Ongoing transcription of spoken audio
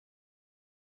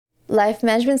Life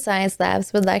Management Science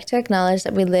Labs would like to acknowledge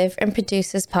that we live and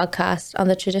produce this podcast on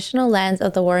the traditional lands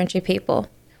of the Wurundjeri people.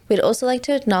 We'd also like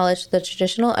to acknowledge the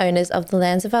traditional owners of the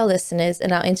lands of our listeners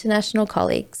and our international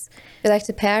colleagues. We'd like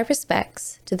to pay our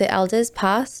respects to the elders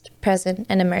past, present,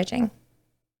 and emerging.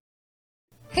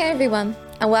 Hey everyone,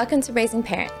 and welcome to Raising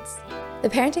Parents, the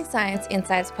Parenting Science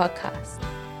Insights podcast,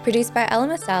 produced by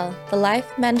LMSL, the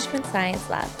Life Management Science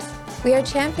Labs. We are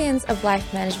champions of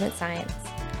life management science,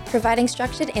 providing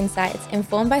structured insights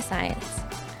informed by science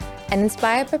and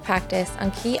inspired by practice on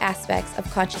key aspects of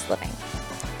conscious living.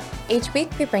 Each week,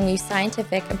 we bring you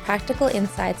scientific and practical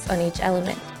insights on each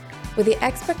element with the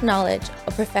expert knowledge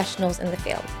of professionals in the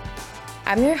field.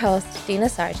 I'm your host, Dina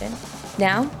Sargent.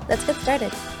 Now, let's get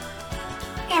started.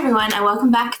 Hey everyone, and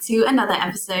welcome back to another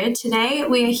episode. Today,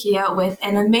 we are here with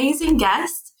an amazing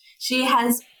guest. She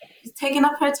has taken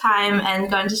up her time and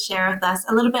going to share with us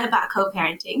a little bit about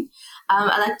co-parenting.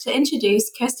 I'd like to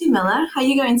introduce Kristi Miller. How are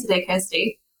you going today,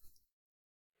 Kristi?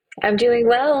 I'm doing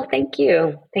well, thank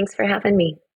you. Thanks for having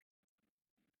me.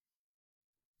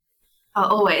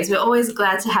 Always. We're always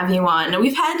glad to have you on.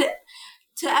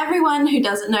 To everyone who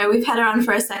doesn't know, we've had her on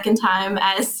for a second time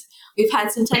as we've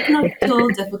had some technical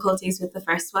difficulties with the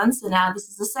first one. So now this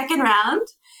is the second round.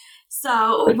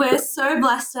 So we're so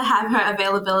blessed to have her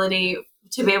availability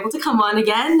to be able to come on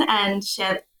again and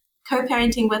share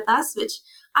co-parenting with us, which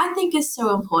I think is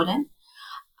so important.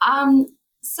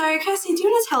 So Kristi, do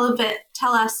you want to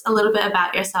tell us a little bit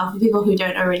about yourself for people who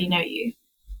don't already know you?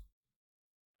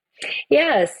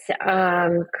 Yes,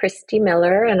 Kristi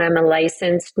Miller, and I'm a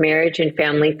licensed marriage and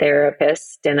family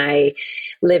therapist, and I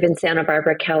live in Santa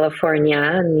Barbara, California,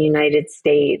 in the United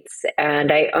States,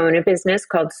 and I own a business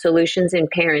called Solutions in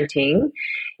Parenting.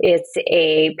 It's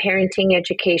a parenting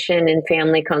education and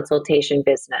family consultation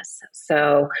business.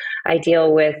 So I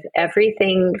deal with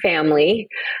everything family,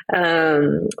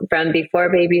 from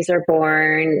before babies are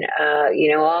born,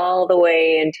 all the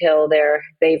way until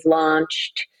they've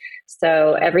launched.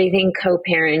 So everything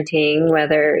co-parenting,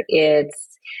 whether it's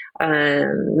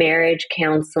marriage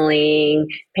counseling,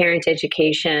 parent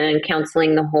education,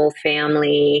 counseling the whole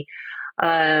family.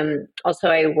 Also,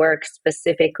 I work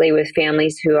specifically with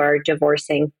families who are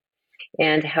divorcing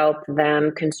and help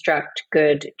them construct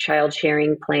good child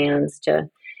sharing plans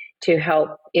to help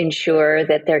ensure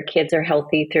that their kids are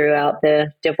healthy throughout the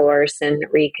divorce and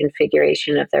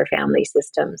reconfiguration of their family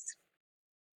systems.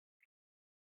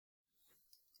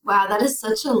 Wow, that is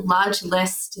such a large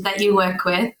list that you work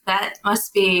with. That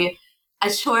must be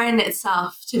a chore in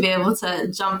itself to be able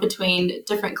to jump between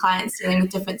different clients dealing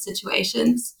with different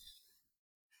situations.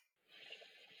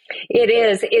 It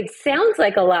is. It sounds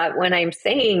like a lot when I'm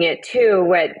saying it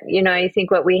too. I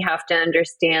think what we have to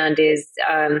understand is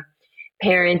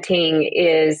parenting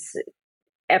is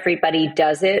everybody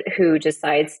does it who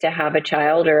decides to have a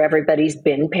child, or everybody's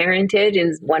been parented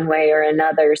in one way or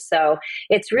another. So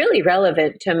it's really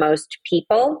relevant to most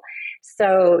people.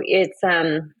 So it's,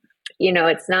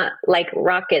 it's not like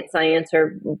rocket science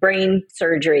or brain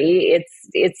surgery.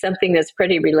 It's something that's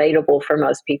pretty relatable for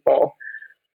most people.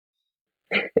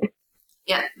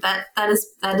 Yeah, that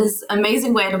is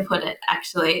amazing way to put it,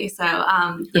 actually. So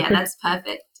that's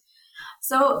perfect.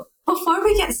 So before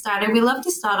we get started, we love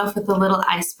to start off with a little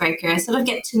icebreaker, sort of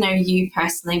get to know you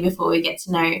personally before we get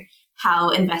to know how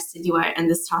invested you are in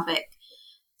this topic.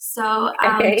 So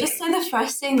just say the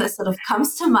first thing that sort of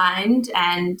comes to mind,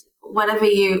 and whatever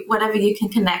you can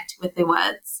connect with the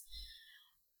words.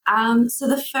 So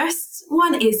the first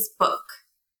one is book.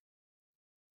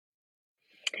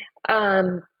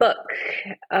 Book.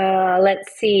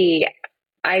 Let's see.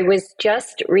 I was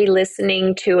just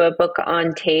re-listening to a book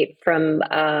on tape from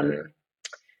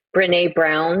Brene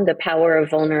Brown, The Power of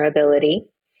Vulnerability.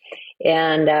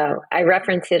 And I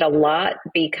reference it a lot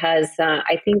because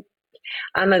I think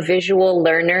I'm a visual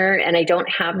learner and I don't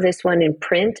have this one in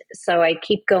print. So I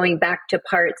keep going back to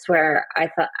parts where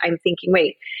I'm thinking,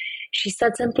 wait, she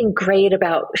said something great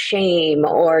about shame,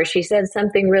 or she said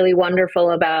something really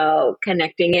wonderful about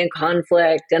connecting in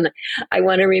conflict, and I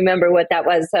want to remember what that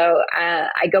was. So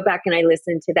I go back and I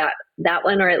listen to that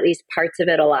one, or at least parts of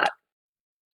it, a lot.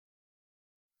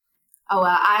 Oh,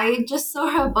 well, I just saw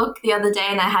her book the other day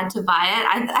and I had to buy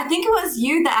it. I think it was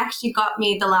you that actually got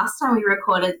me the last time we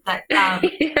recorded that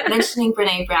mentioning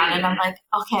Brene Brown, and I'm like,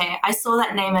 okay, I saw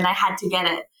that name and I had to get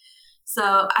it.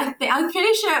 So I'm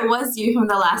pretty sure it was you from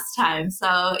the last time.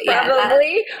 So yeah,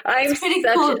 probably. I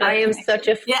am such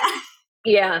a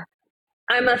yeah.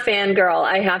 I'm a fangirl.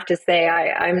 I have to say,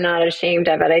 I'm not ashamed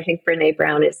of it. I think Brene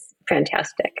Brown is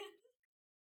fantastic.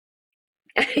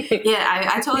 Yeah,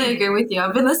 I totally agree with you.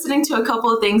 I've been listening to a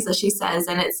couple of things that she says,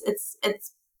 and it's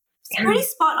pretty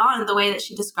spot on the way that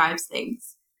she describes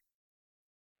things.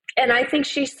 And I think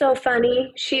she's so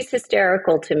funny. She's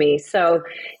hysterical to me. So,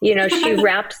 she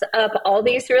wraps up all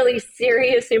these really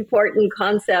serious, important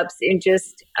concepts in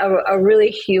just a really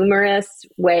humorous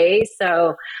way.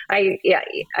 So I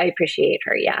appreciate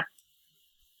her. Yeah.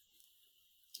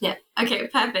 Yeah. Okay,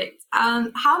 perfect. How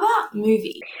about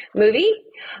movie? Movie?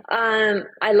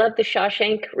 I love The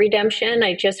Shawshank Redemption.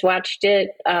 I just watched it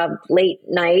late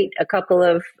night a couple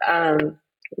of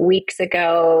weeks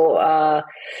ago.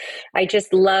 I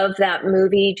just love that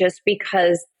movie just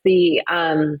because the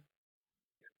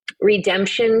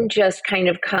redemption just kind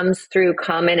of comes through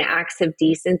common acts of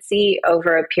decency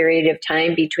over a period of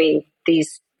time between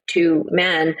these two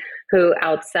men who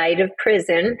outside of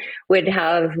prison would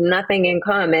have nothing in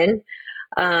common,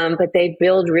 but they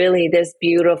build really this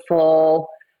beautiful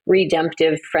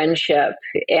redemptive friendship.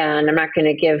 And I'm not going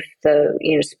to give the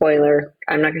spoiler,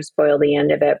 I'm not going to spoil the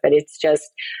end of it, but it's just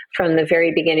from the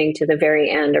very beginning to the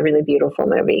very end a really beautiful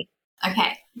movie.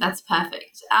 Okay, that's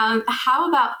perfect. How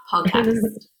about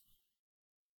podcast?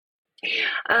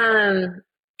 I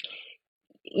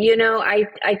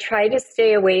try to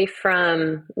stay away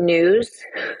from news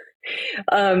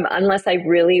unless I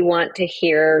really want to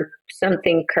hear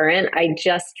something current. I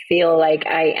just feel like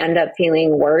I end up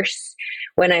feeling worse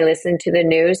when I listen to the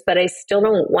news, but I still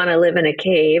don't want to live in a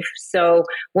cave. So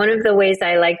one of the ways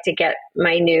I like to get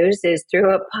my news is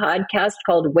through a podcast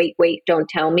called Wait, Wait, Don't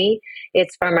Tell Me.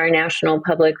 It's from our National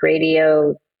Public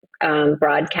Radio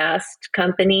broadcast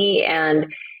company,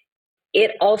 and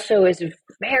it also is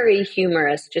very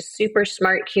humorous, just super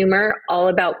smart humor, all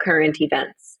about current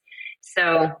events.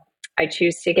 So I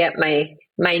choose to get my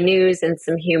news and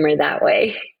some humor that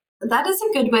way. That is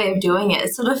a good way of doing it.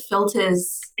 It sort of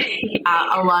filters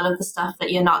out a lot of the stuff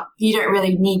that you don't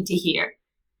really need to hear.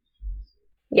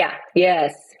 Yeah,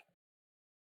 yes.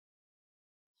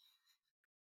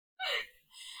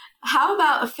 How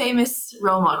about a famous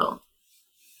role model?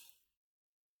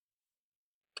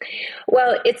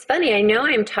 Well, it's funny. I know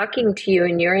I'm talking to you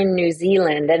and you're in New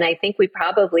Zealand, and I think we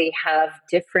probably have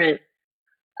different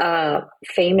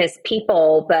famous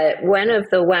people, but one of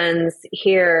the ones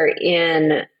here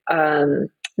in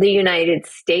the United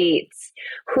States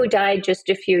who died just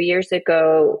a few years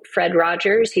ago, Fred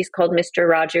Rogers. He's called Mr.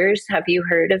 Rogers. Have you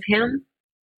heard of him?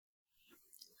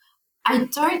 I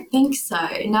don't think so.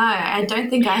 No, I don't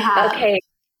think I have. Okay.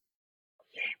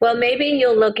 Well, maybe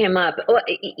you'll look him up.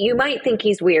 You might think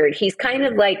he's weird. He's kind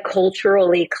of like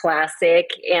culturally classic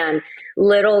and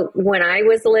little. When I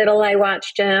was little, I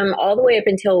watched him all the way up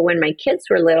until when my kids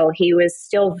were little. He was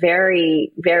still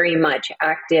very, very much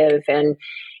active. And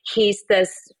he's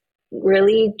this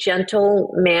really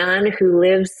gentle man who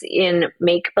lives in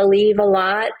make-believe a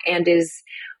lot and is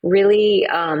really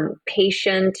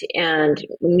patient and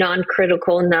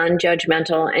non-critical,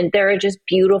 non-judgmental. And there are just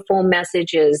beautiful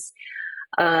messages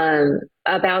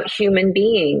about human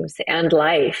beings and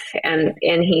life, and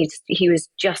he was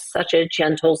just such a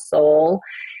gentle soul.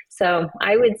 So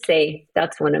I would say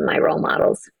that's one of my role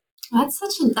models. That's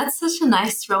such a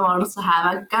nice role model to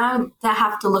have. I'm gonna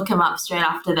have to look him up straight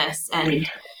after this and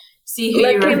see who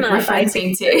you're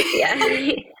referencing to.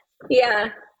 Yeah.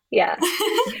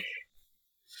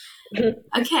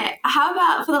 Okay, how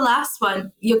about for the last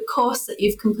one, your course that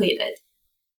you've completed?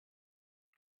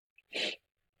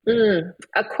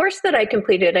 A course that I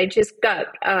completed, I just got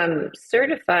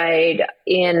certified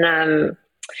in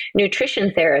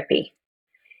nutrition therapy.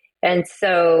 And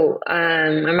so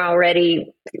I'm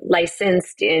already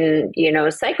licensed in,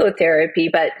 psychotherapy,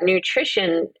 but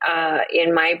nutrition,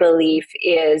 in my belief,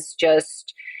 is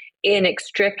just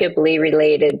inextricably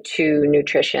related to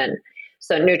nutrition.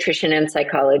 So nutrition and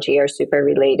psychology are super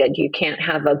related. You can't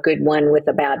have a good one with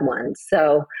a bad one.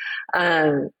 So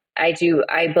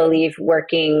I believe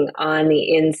working on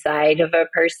the inside of a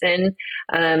person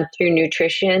through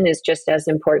nutrition is just as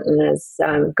important as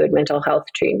good mental health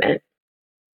treatment.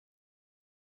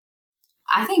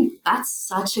 I think that's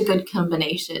such a good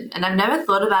combination. And I've never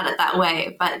thought about it that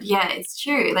way. But yeah, it's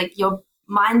true. Like your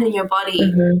mind and your body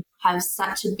have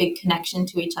such a big connection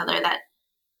to each other that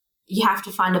you have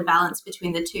to find a balance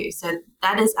between the two. So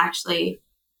that is actually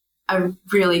a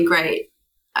really great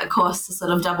course to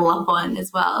sort of double up on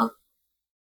as well.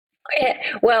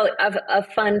 Well, a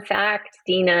fun fact,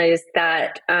 Dina, is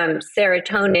that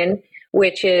serotonin,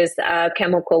 which is a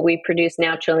chemical we produce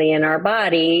naturally in our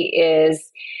body, is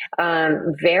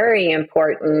very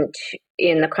important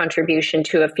in the contribution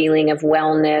to a feeling of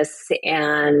wellness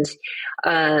and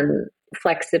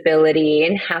flexibility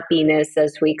and happiness,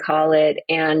 as we call it.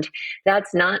 And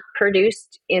that's not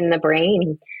produced in the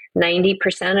brain.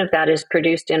 90% of that is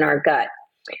produced in our gut.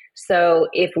 So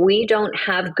if we don't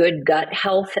have good gut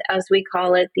health, as we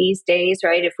call it these days,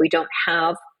 right? If we don't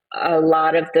have a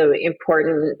lot of the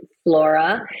important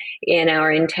flora in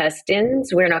our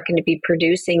intestines, we're not going to be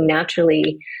producing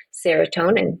naturally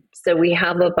serotonin. So we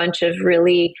have a bunch of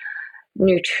really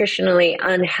nutritionally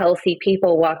unhealthy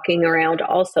people walking around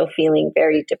also feeling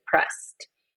very depressed.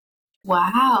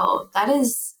 Wow, that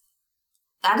is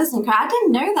incredible. I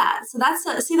didn't know that. So that's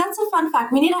a fun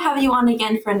fact. We need to have you on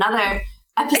again for another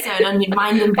episode on your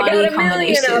mind and body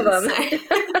combinations. I got a million of them.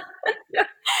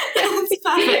 So. It's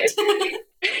perfect.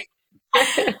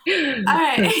 All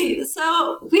right.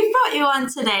 So we brought you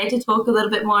on today to talk a little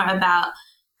bit more about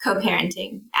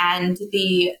co-parenting and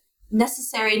the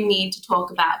necessary need to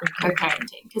talk about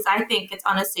co-parenting, because I think it's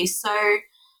honestly so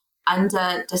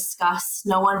under discussed.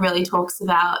 No one really talks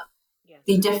about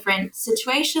the different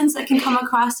situations that can come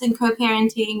across in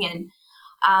co-parenting. And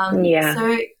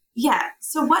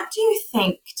so what do you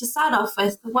think, to start off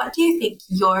with, what do you think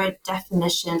your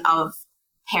definition of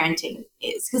parenting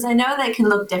is? Because I know that can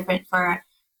look different for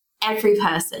every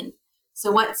person.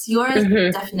 So what's your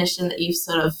definition that you've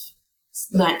sort of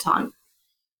learnt on?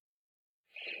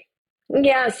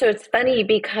 Yeah, so it's funny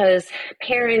because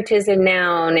parent is a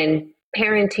noun and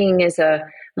parenting is a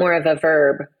more of a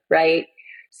verb, right?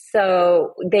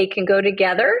 So they can go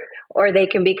together or they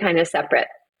can be kind of separate.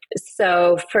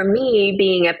 So for me,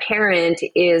 being a parent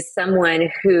is someone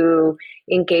who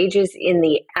engages in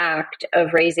the act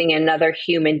of raising another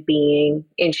human being,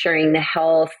 ensuring the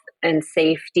health and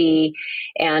safety,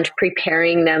 and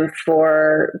preparing them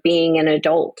for being an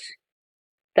adult.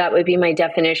 That would be my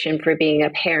definition for being a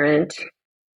parent.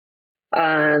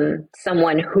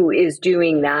 Someone who is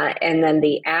doing that, and then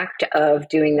the act of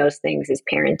doing those things is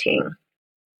parenting.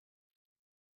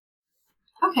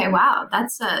 Okay, wow,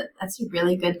 that's a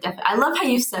really good I love how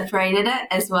you've separated it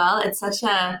as well.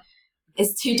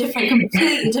 It's two different,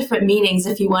 completely different meanings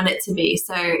if you want it to be.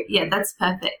 So yeah, that's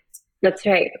perfect. That's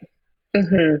right.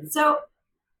 Mm-hmm. So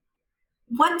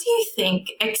what do you think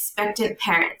expectant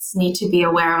parents need to be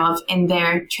aware of in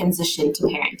their transition to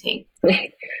parenting?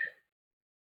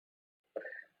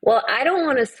 Well, I don't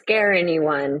want to scare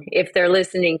anyone if they're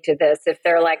listening to this, if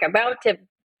they're like about to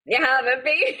have a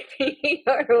baby,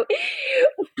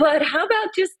 but how about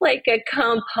just like a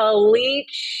complete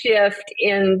shift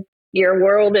in your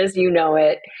world as you know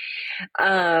it?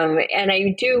 And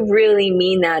I do really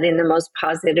mean that in the most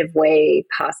positive way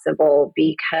possible,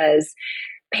 because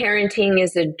parenting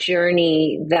is a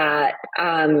journey that,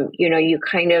 you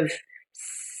kind of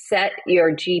set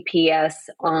your GPS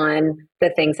on the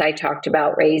things I talked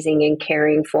about, raising and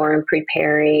caring for and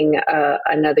preparing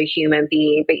another human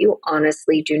being. But you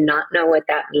honestly do not know what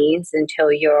that means until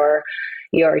you're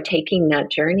taking that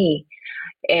journey.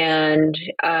 And,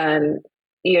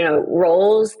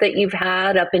 roles that you've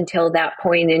had up until that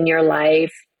point in your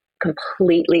life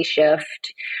completely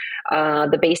shift.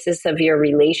 The basis of your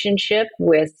relationship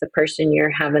with the person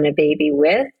you're having a baby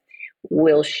with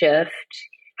will shift.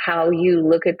 How you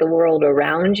look at the world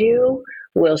around you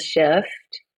will shift.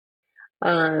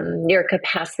 Your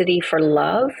capacity for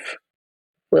love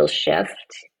will shift.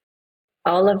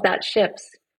 All of that shifts.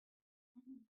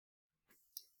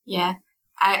 Yeah,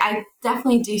 I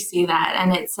definitely do see that.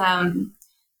 And it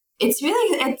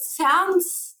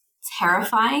sounds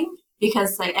terrifying,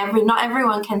 because like not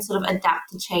everyone can sort of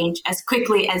adapt to change as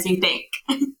quickly as you think.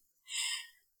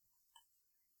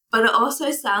 But it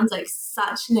also sounds like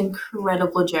such an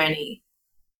incredible journey.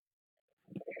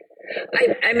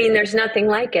 I mean, there's nothing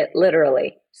like it,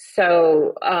 literally.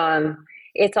 So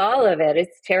it's all of it.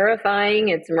 It's terrifying.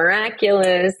 It's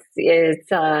miraculous.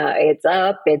 It's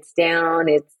up. It's down.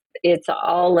 It's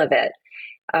all of it.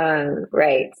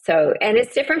 Right. So, and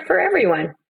it's different for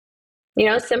everyone.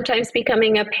 Sometimes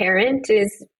becoming a parent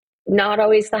is not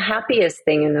always the happiest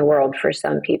thing in the world for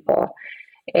some people.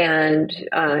 And,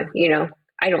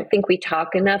 I don't think we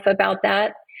talk enough about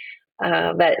that.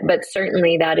 But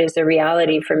certainly that is a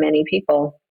reality for many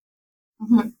people.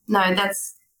 Mm-hmm. No,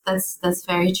 that's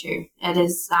very true. It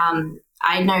is.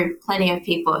 I know plenty of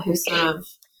people who sort of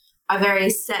are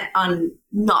very set on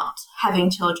not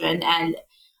having children, and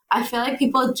I feel like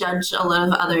people judge a lot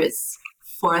of others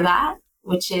for that,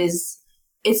 which is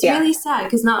really sad,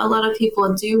 because not a lot of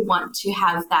people do want to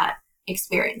have that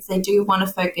experience. They do want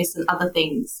to focus on other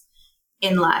things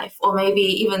in life, or maybe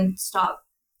even stop.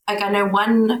 Like, I know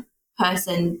one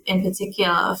person in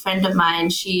particular, a friend of mine,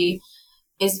 she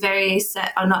is very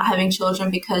set on not having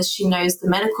children because she knows the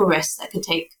medical risks that could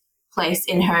take place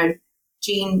in her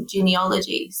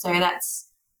genealogy. So that's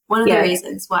one of the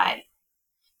reasons why.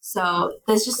 So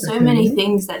there's just so many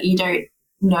things that you don't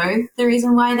know the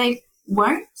reason why they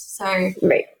won't. So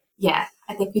Yeah,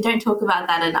 I think we don't talk about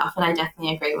that enough, and I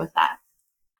definitely agree with that.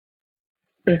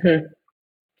 Mm-hmm.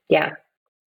 Yeah.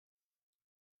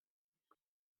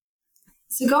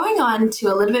 So going on to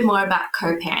a little bit more about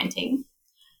co-parenting,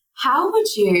 how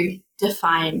would you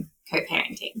define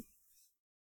co-parenting?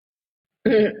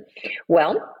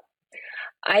 Well,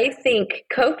 I think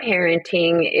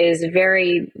co-parenting is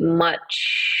very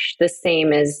much the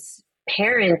same as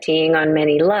parenting on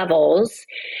many levels.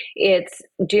 It's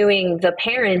doing the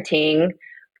parenting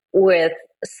with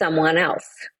someone else.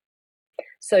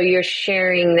 So you're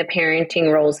sharing the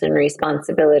parenting roles and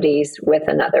responsibilities with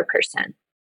another person.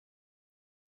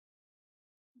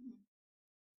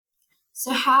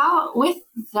 So how, with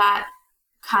that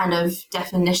kind of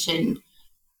definition,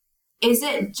 is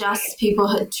it just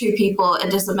two people,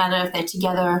 it doesn't matter if they're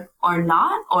together or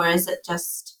not, or is it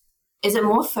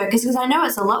more focused? Because I know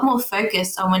it's a lot more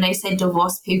focused on when they say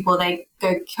divorced people, they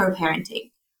go co-parenting.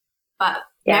 But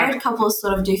married couples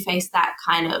sort of do face that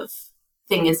kind of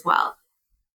thing as well.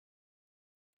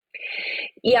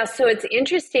 Yeah, so it's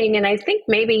interesting, and I think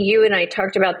maybe you and I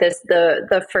talked about this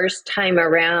the first time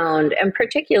around, and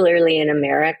particularly in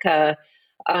America,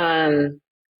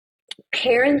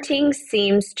 parenting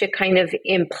seems to kind of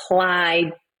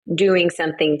imply doing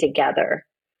something together.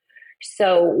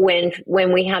 So when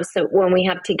we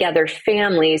have together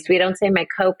families, we don't say my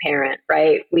co-parent,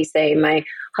 right? We say my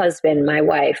husband, my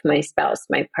wife, my spouse,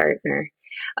 my partner.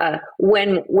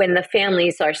 When the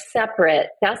families are separate,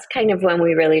 that's kind of when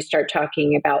we really start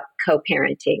talking about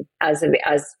co-parenting as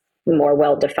more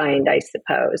well defined, I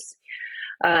suppose.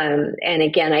 And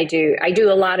again, I do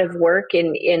a lot of work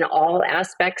in all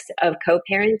aspects of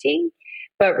co-parenting.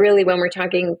 But really, when we're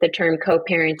talking the term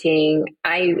co-parenting,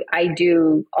 I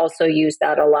do also use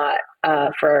that a lot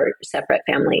for separate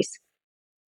families.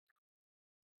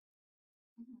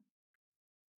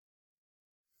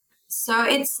 So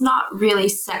it's not really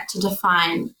set to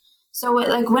define. So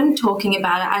like when talking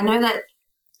about it, I know that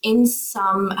in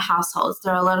some households,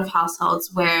 there are a lot of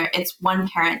households where it's one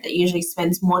parent that usually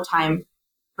spends more time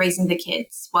raising the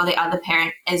kids while the other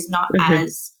parent is not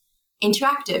as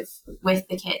interactive with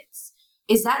the kids.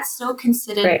 Is that still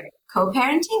considered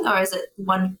co-parenting, or is it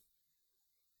one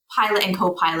pilot and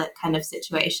co-pilot kind of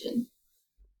situation?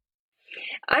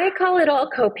 I call it all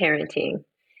co-parenting.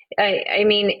 I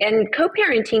mean, and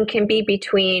co-parenting can be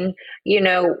between,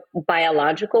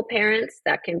 biological parents,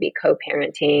 that can be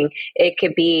co-parenting. It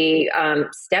could be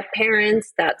step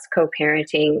parents, that's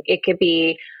co-parenting. It could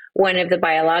be one of the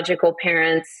biological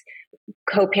parents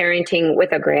co-parenting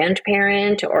with a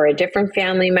grandparent or a different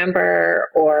family member,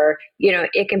 or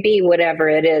it can be whatever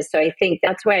it is. So I think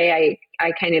that's why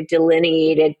I kind of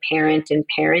delineated parent and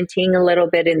parenting a little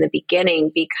bit in the beginning,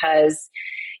 because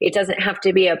it doesn't have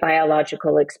to be a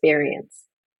biological experience.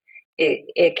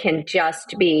 It can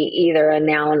just be either a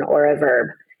noun or a verb,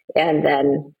 and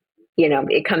then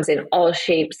it comes in all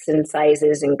shapes and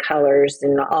sizes and colors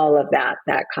and all of that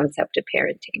concept of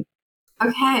parenting.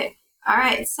 Okay. All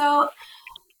right. So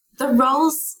the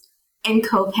roles in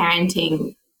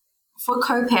co-parenting, for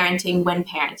co-parenting when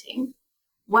parenting,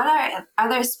 what are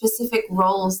there specific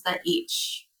roles that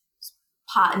each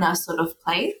partner sort of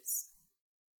plays?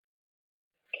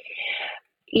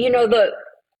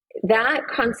 That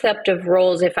concept of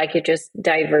roles, if I could just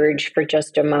diverge for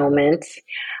just a moment,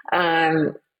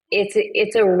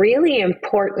 it's a really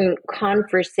important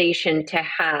conversation to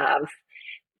have,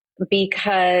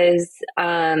 because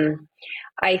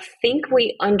I think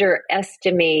we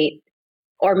underestimate,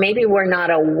 or maybe we're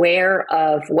not aware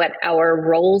of what our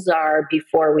roles are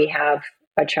before we have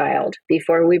a child,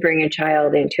 before we bring a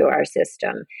child into our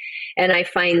system. And I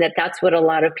find that that's what a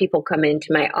lot of people come into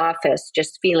my office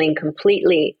just feeling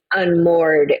completely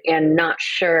unmoored and not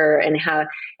sure, and how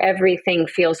everything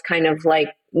feels kind of like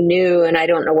new, and I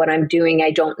don't know what I'm doing.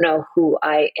 I don't know who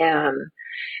I am.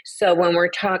 So when we're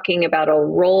talking about a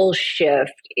role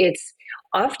shift, it's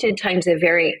oftentimes a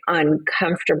very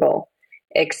uncomfortable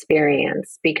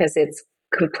experience because it's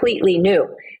completely new.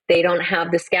 They don't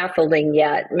have the scaffolding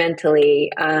yet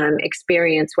mentally,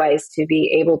 experience wise, to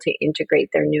be able to integrate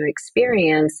their new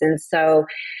experience. And so,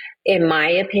 in my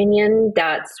opinion,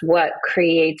 that's what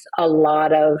creates a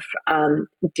lot of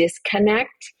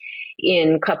disconnect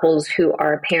in couples who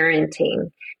are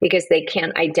parenting, because they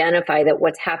can't identify that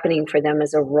what's happening for them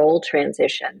is a role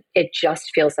transition. It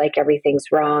just feels like everything's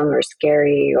wrong or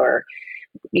scary, or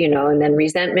and then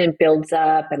resentment builds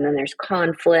up, and then there's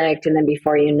conflict, and then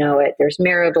before you know it, there's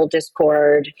marital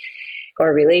discord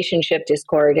or relationship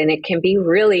discord, and it can be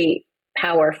really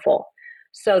powerful.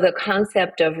 So the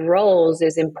concept of roles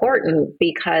is important,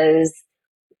 because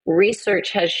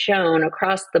research has shown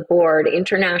across the board,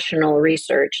 international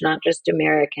research, not just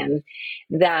American,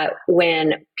 that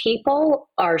when people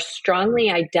are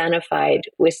strongly identified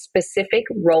with specific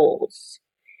roles,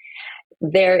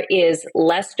 there is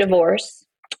less divorce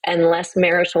and less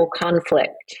marital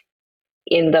conflict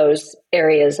in those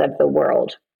areas of the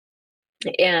world.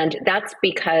 And that's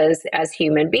because as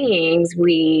human beings,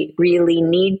 we really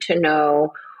need to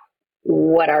know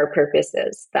what our purpose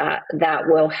is. That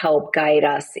will help guide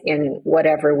us in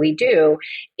whatever we do.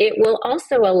 It will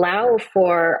also allow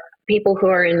for people who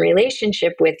are in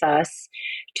relationship with us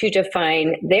to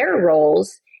define their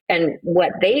roles and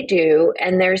what they do.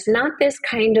 And there's not this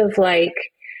kind of like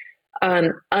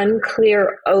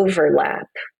unclear overlap,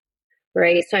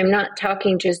 right? So I'm not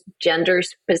talking just gender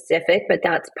specific, but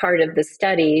that's part of the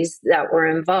studies that were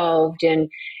involved in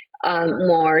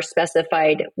more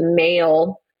specified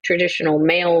traditional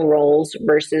male roles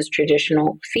versus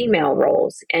traditional female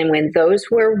roles. And when those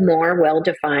were more well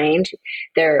defined,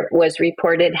 there was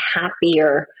reported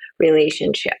happier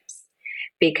relationships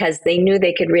because they knew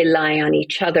they could rely on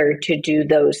each other to do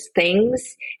those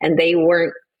things, and they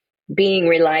weren't being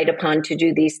relied upon to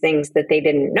do these things that they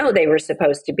didn't know they were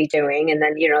supposed to be doing. And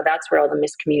then, that's where all the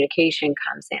miscommunication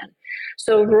comes in.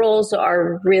 So roles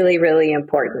are really, really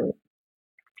important.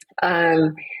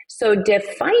 So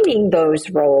defining those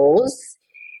roles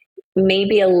may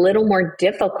be a little more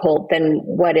difficult than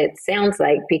what it sounds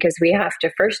like, because we have to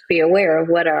first be aware of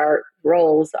what our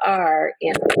roles are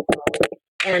in.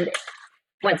 And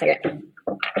one second.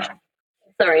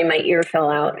 Sorry, my ear fell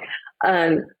out.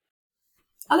 Oh,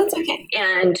 that's okay.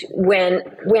 And when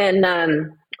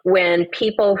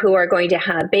people who are going to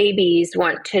have babies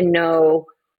want to know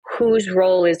whose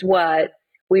role is what,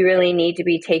 we really need to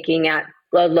be taking a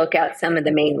look at some of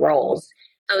the main roles.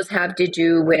 Those have to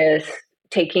do with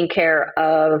taking care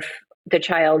of the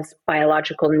child's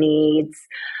biological needs,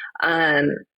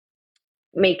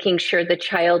 making sure the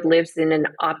child lives in an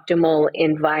optimal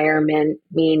environment,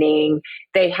 meaning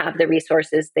they have the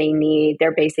resources they need,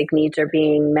 their basic needs are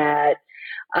being met,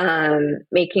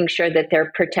 making sure that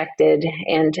they're protected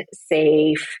and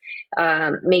safe,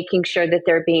 making sure that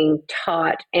they're being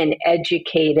taught and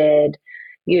educated,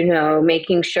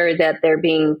 making sure that they're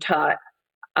being taught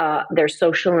their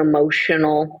social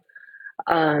emotional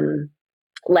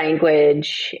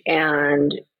language,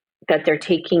 and that they're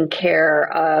taking care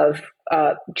of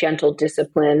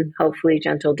hopefully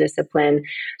gentle discipline.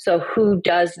 So who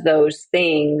does those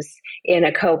things in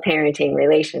a co-parenting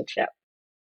relationship?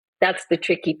 That's the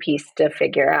tricky piece to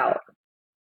figure out.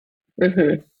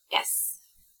 Mm-hmm. Yes.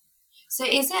 So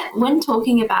when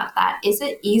talking about that, is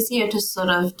it easier to sort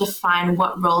of define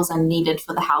what roles are needed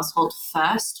for the household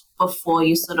first before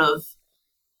you sort of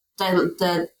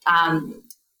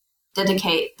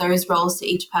dedicate those roles to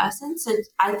each person? So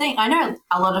I know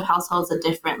a lot of households are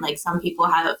different. Like some people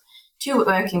have 2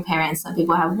 working parents, some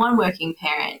people have 1 working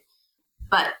parent,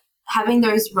 but having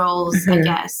those roles, mm-hmm. I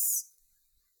guess,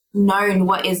 known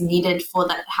what is needed for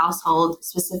that household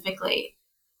specifically,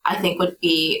 I think would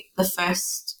be the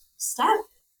first step.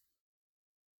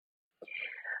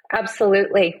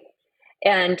 Absolutely.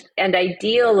 And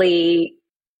ideally,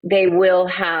 they will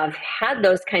have had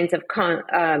those kinds of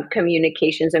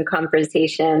communications and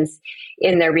conversations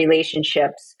in their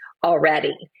relationships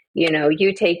already.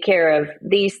 You take care of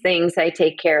these things, I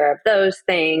take care of those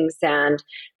things, and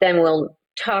then we'll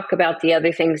talk about the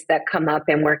other things that come up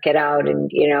and work it out. And,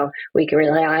 we can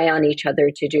rely on each other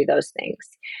to do those things.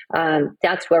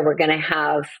 That's where we're going to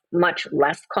have much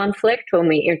less conflict when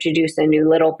we introduce a new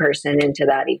little person into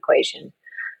that equation.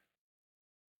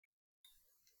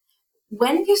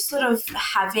 When you're sort of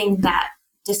having that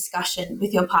discussion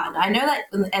with your partner, I know that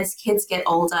as kids get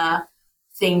older,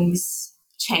 things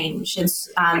change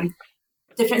and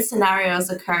different scenarios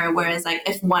occur. Whereas like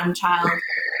if one child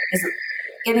is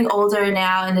getting older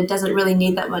now and it doesn't really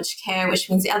need that much care, which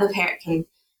means the other parent can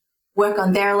work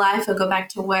on their life or go back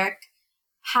to work.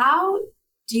 How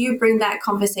do you bring that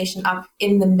conversation up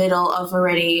in the middle of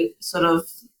already sort of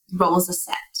roles are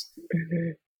set?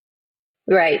 Mm-hmm.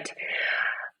 Right.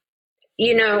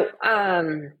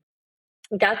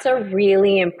 That's a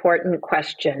really important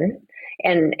question.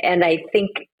 And I think,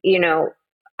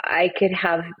 I could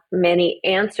have many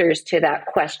answers to that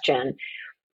question.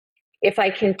 If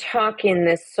I can talk in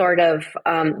this sort of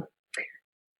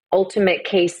ultimate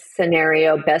case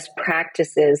scenario, best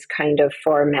practices kind of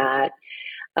format,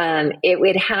 it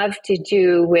would have to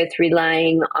do with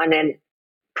relying on a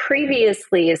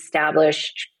previously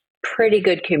established pretty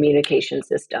good communication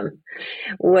system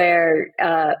where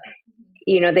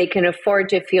they can afford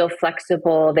to feel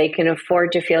flexible. They can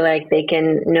afford to feel like they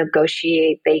can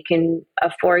negotiate. They can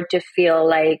afford to feel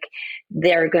like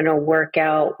they're going to work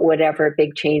out whatever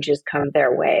big changes come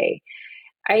their way.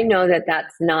 I know that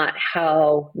that's not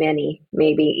how many,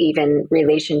 maybe even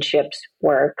relationships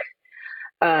work.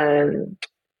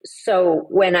 So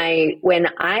when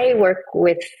I work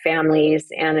with families,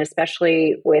 and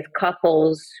especially with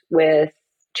couples with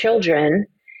children,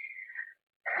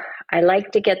 I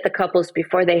like to get the couples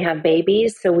before they have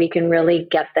babies so we can really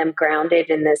get them grounded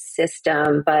in this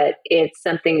system. But it's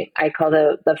something I call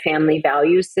the family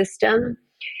value system.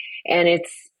 And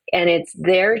it's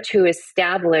there to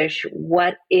establish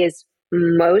what is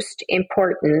most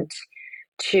important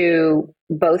to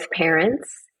both parents,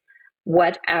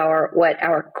 what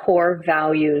our core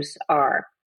values are.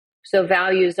 So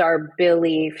values are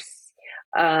beliefs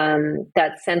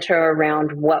that center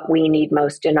around what we need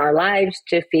most in our lives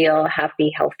to feel happy,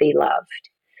 healthy, loved.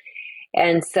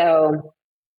 And so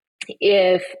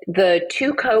if the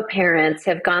two co-parents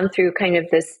have gone through kind of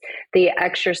the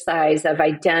exercise of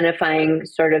identifying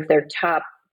sort of their top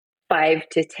 5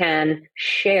 to 10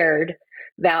 shared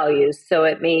values. So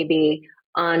it may be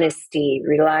honesty,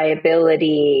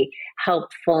 reliability,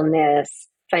 helpfulness,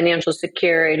 financial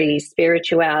security,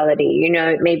 spirituality,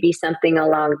 it may be something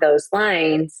along those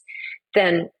lines.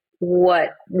 Then what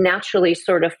naturally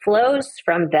sort of flows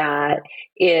from that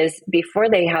is before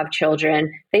they have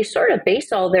children, they sort of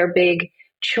base all their big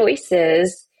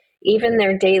choices, even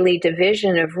their daily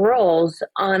division of roles,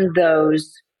 on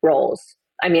those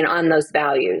on those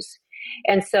values.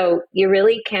 And so you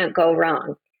really can't go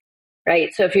wrong,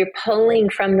 right? So if you're pulling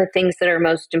from the things that are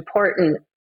most important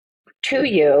to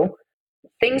you,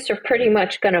 things are pretty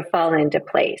much going to fall into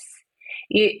place.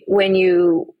 When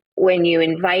you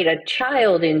invite a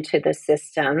child into the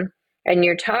system and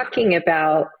you're talking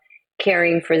about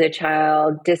caring for the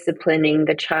child, disciplining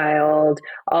the child,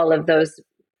 all of those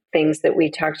things that we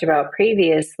talked about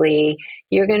previously,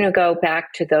 you're going to go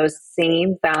back to those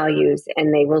same values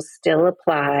and they will still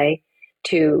apply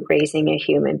to raising a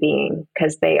human being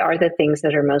because they are the things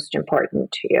that are most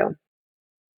important to you.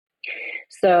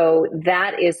 So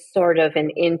that is sort of an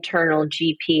internal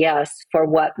GPS for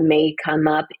what may come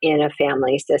up in a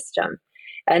family system.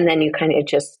 And then you kind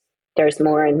of there's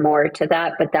more and more to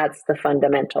that, but that's the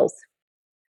fundamentals.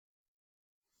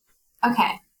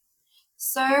 Okay.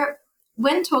 So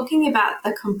when talking about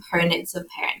the components of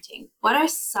parenting, what are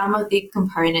some of the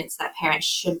components that parents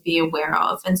should be aware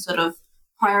of and sort of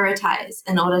prioritize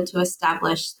in order to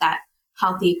establish that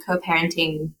healthy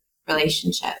co-parenting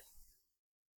relationship?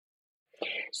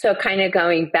 So kind of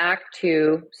going back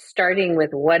to starting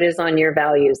with what is on your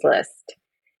values list.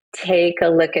 Take a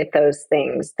look at those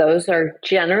things. Those are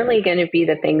generally going to be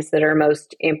the things that are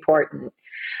most important.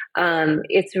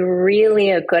 It's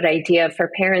really a good idea for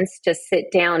parents to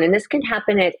sit down, and this can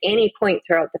happen at any point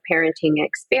throughout the parenting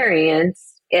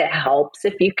experience. It helps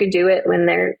if you could do it when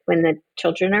the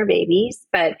children are babies.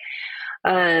 But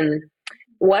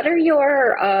what are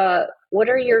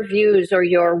your views or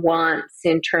your wants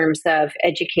in terms of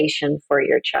education for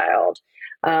your child?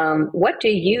 What do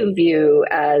you view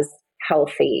as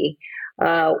healthy?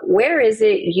 Where is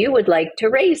it you would like to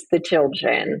raise the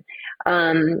children?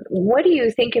 What do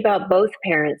you think about both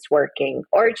parents working,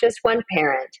 or just one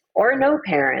parent, or no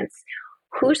parents?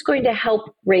 Who's going to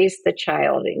help raise the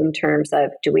child in terms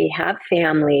of, do we have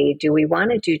family? Do we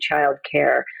want to do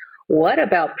childcare? What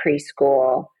about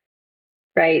preschool?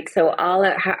 Right. So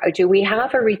do we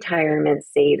have a retirement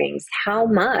savings? How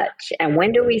much? And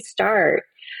when do we start?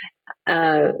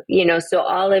 So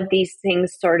all of these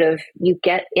things sort of, you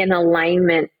get in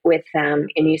alignment with them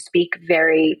and you speak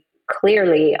very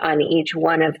clearly on each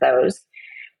one of those,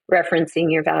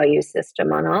 referencing your value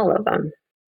system on all of them.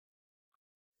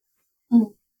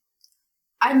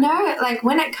 I know, like,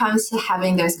 when it comes to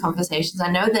having those conversations, I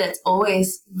know that it's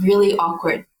always really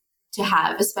awkward to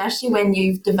have, especially when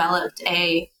you've developed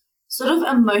a sort of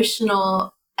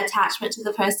emotional attachment to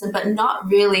the person, but not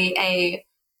really a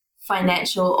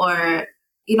financial, or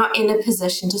you're not in a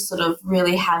position to sort of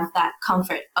really have that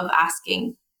comfort of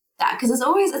asking that. Because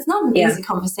it's not an easy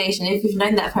conversation. If you've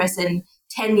known that person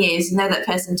 10 years, you know that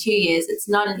person 2 years, it's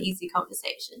not an easy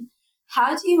conversation.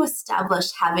 How do you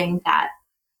establish having that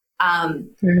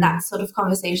that sort of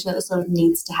conversation that sort of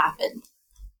needs to happen?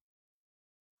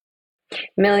 $1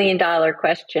 million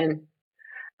question.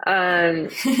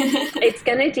 It's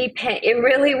going to depend. It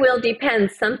really will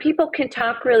depend. Some people can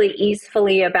talk really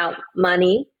easily about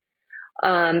money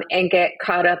and get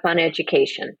caught up on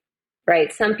education,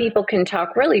 right? Some people can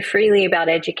talk really freely about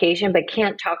education, but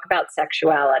can't talk about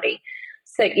sexuality.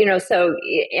 So,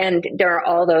 and there are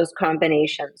all those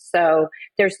combinations. So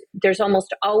there's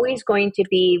almost always going to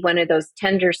be one of those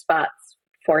tender spots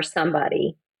for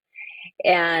somebody.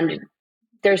 And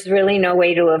there's really no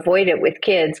way to avoid it with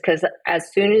kids, because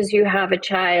as soon as you have a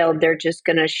child, they're just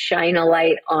going to shine a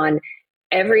light on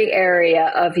every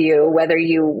area of you, whether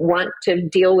you want to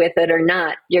deal with it or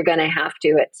not. You're going to have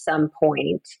to at some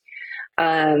point.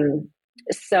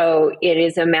 So it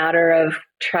is a matter of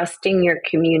trusting your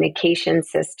communication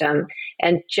system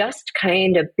and just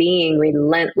kind of being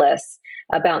relentless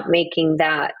about making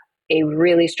that a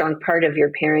really strong part of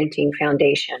your parenting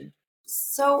foundation.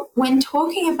 So when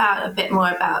talking about a bit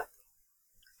more about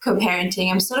co-parenting,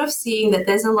 I'm sort of seeing that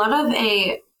there's a lot of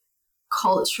a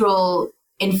cultural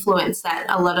influence that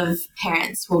a lot of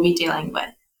parents will be dealing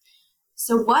with.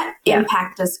 So what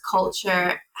impact does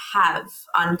culture have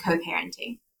on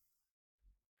co-parenting?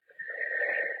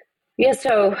 Yeah,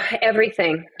 so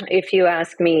everything, if you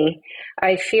ask me.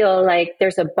 I feel like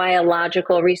there's a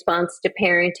biological response to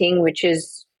parenting, which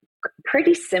is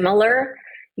pretty similar.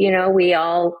 We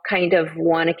all kind of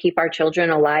want to keep our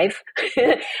children alive.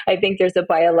 I think there's a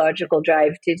biological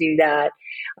drive to do that,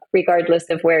 regardless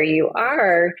of where you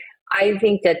are. I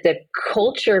think that the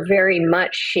culture very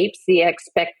much shapes the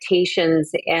expectations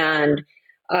and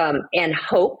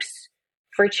hopes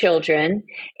for children.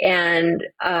 And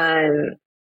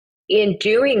in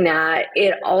doing that,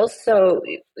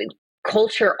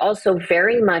 culture also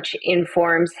very much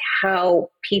informs how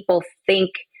people think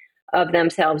of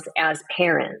themselves as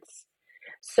parents.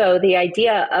 So the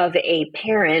idea of a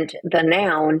parent, the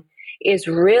noun, is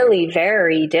really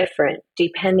very different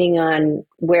depending on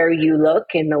where you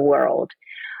look in the world,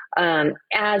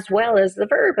 as well as the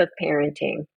verb of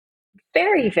parenting.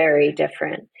 Very, very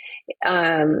different.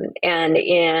 And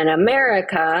in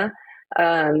America,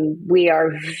 we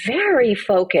are very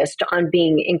focused on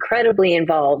being incredibly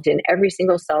involved in every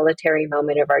single solitary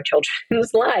moment of our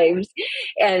children's lives.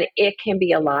 And it can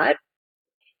be a lot.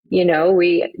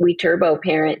 We turbo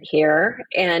parent here,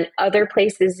 and other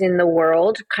places in the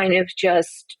world kind of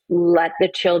just let the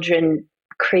children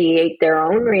create their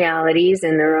own realities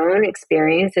and their own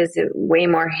experiences, way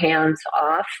more hands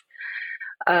off.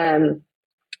 And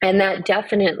that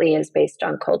definitely is based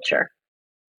on culture.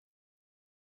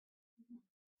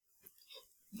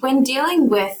 When dealing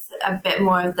with a bit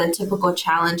more of the typical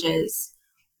challenges,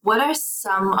 what are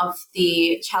some of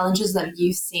the challenges that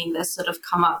you've seen that sort of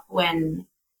come up when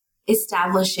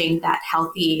establishing that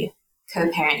healthy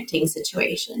co-parenting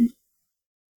situation?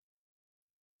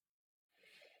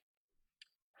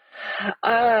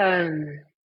 I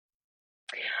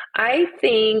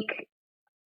think,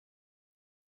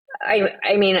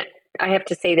 I mean, I have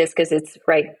to say this because it's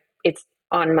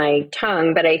on my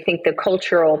tongue, but I think the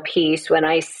cultural piece, when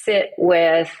I sit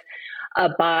with a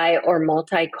bi or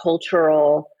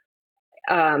multicultural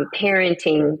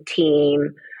parenting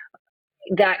team,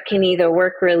 that can either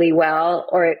work really well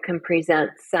or it can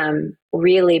present some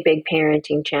really big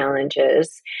parenting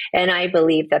challenges. And I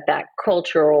believe that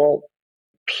cultural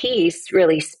piece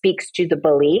really speaks to the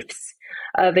beliefs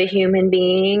of a human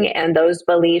being, and those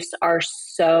beliefs are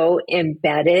so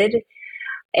embedded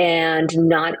and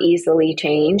not easily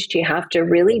changed. You have to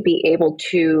really be able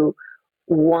to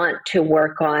want to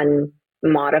work on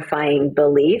modifying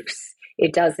beliefs.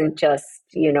 It doesn't just,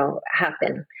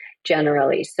 happen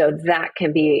generally. So that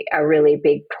can be a really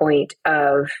big point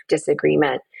of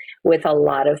disagreement with a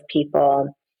lot of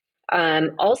people.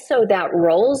 Also, that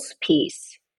roles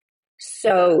piece.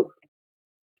 So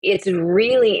it's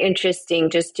really interesting,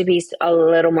 just to be a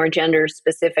little more gender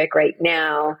specific right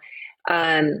now,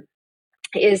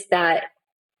 is that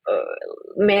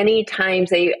many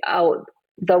times the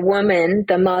woman,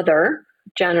 the mother,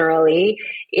 generally,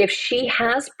 if she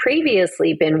has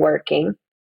previously been working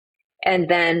and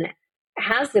then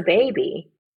has a baby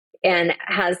and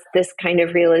has this kind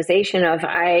of realization of,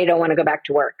 I don't want to go back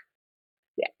to work.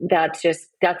 That's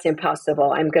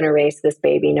impossible. I'm going to raise this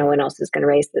baby. No one else is going to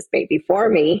raise this baby for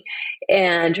me.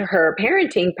 And her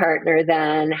parenting partner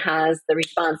then has the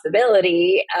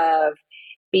responsibility of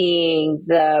being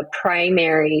the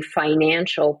primary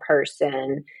financial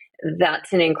person.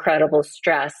 That's an incredible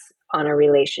stress on a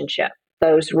relationship.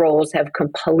 Those roles have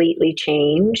completely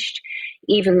changed.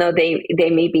 Even though they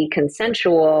may be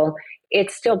consensual, it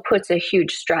still puts a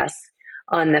huge stress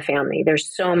on the family.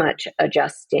 There's so much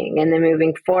adjusting. And then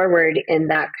moving forward in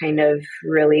that kind of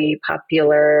really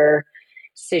popular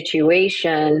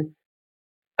situation,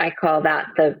 I call that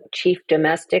the chief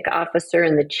domestic officer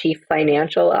and the chief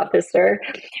financial officer.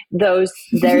 There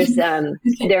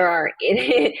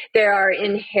are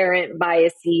inherent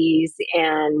biases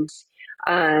and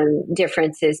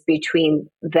differences between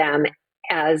them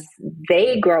as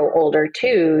they grow older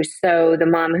too. So the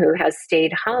mom who has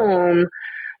stayed home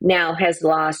now has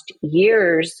lost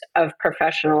years of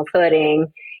professional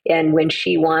footing. And when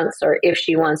she wants, or if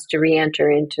she wants to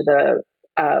re-enter into the,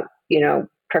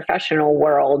 professional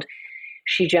world,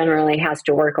 she generally has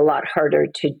to work a lot harder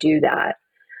to do that.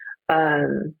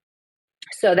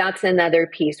 So that's another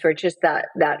piece where just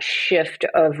that shift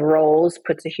of roles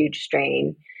puts a huge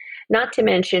strain. Not to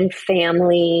mention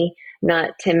family,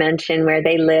 not to mention where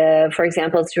they live. For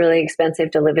example, it's really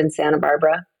expensive to live in Santa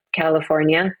Barbara,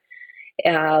 California.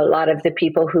 A lot of the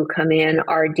people who come in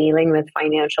are dealing with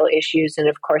financial issues. And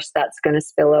of course, that's going to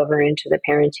spill over into the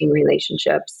parenting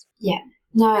relationships. Yeah,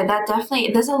 no, that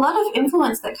definitely, there's a lot of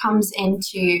influence that comes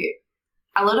into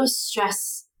a lot of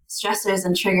stressors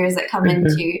and triggers that come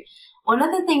into. One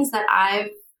of the things that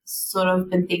I've sort of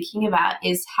been thinking about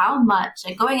is how much,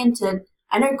 like going into,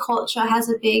 I know culture has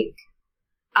a big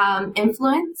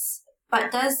influence,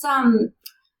 but does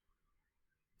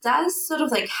sort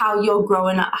of like how you're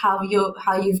growing up, how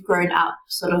you've grown up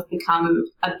sort of become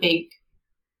a big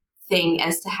thing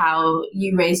as to how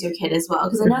you raise your kid as well?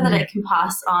 Because I know that it can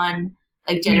pass on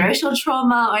like generational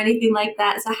trauma or anything like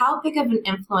that. So how big of an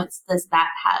influence does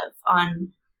that have on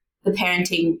the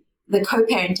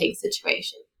co-parenting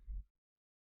situation?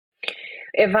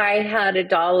 If I had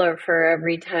 $1 for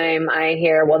every time I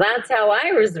hear, well, that's how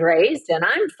I was raised and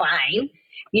I'm fine,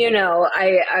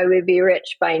 I would be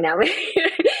rich by now.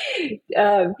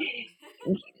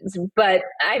 But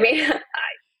I mean,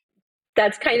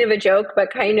 that's kind of a joke,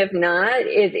 but kind of not.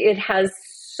 It has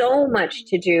so much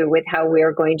to do with how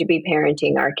we're going to be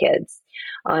parenting our kids.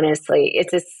 Honestly,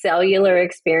 it's a cellular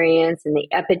experience and the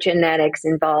epigenetics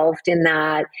involved in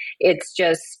that. It's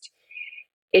just,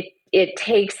 it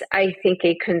takes, I think,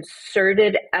 a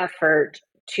concerted effort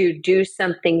to do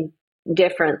something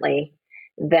differently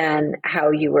than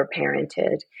how you were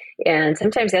parented. And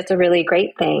sometimes that's a really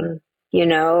great thing,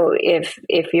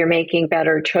 if you're making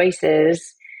better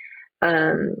choices.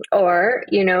 Or,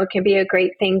 it can be a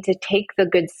great thing to take the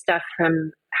good stuff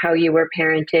from how you were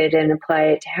parented and apply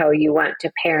it to how you want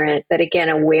to parent. But again,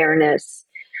 awareness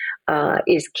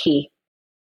is key.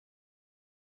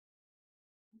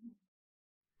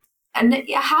 And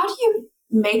how do you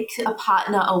make a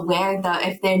partner aware, though,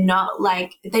 if they're not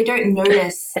if they don't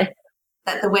notice that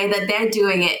the way that they're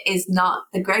doing it is not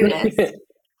the greatest?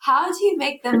 How do you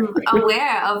make them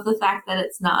aware of the fact that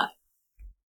it's not?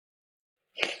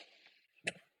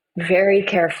 Very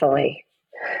carefully.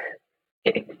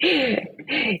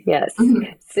 Yes.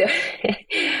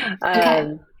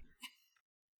 Mm-hmm.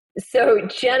 So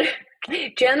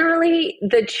generally,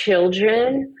 the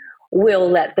children will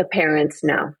let the parents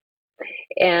know.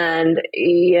 And,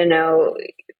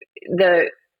 the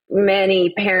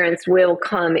many parents will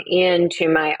come into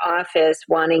my office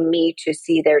wanting me to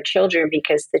see their children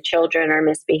because the children are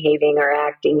misbehaving or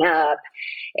acting up.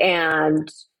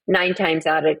 And 9 times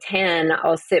out of 10,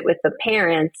 I'll sit with the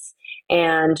parents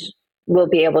and we'll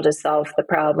be able to solve the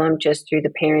problem just through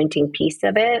the parenting piece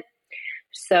of it.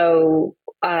 So,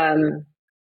 the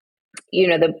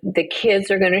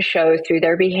kids are going to show through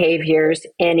their behaviors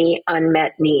any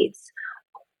unmet needs,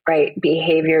 right?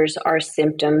 Behaviors are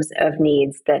symptoms of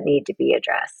needs that need to be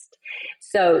addressed.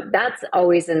 So that's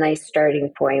always a nice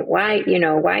starting point. Why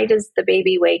does the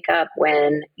baby wake up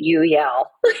when you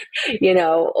yell,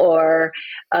 or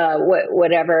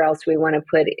whatever else we want to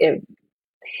put in.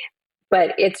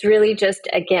 But it's really just,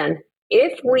 again,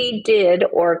 if we did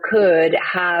or could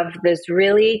have this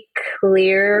really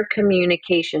clear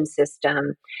communication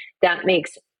system, that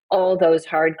makes all those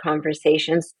hard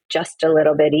conversations just a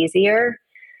little bit easier.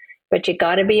 But you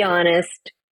got to be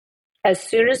honest, as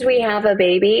soon as we have a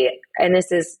baby, and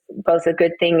this is both a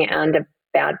good thing and a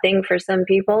bad thing for some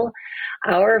people,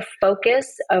 our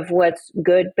focus of what's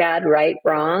good, bad, right,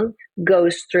 wrong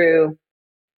goes through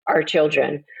our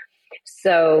children.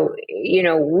 So,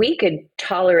 we could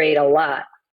tolerate a lot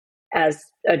as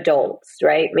adults,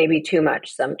 right? Maybe too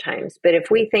much sometimes. But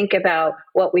if we think about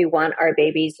what we want our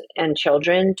babies and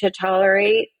children to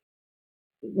tolerate,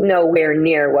 nowhere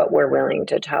near what we're willing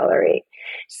to tolerate.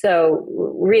 So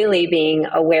really being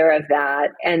aware of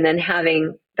that and then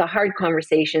having the hard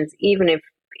conversations, even if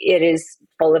it is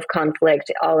full of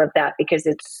conflict, all of that, because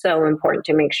it's so important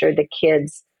to make sure the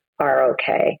kids are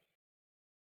okay.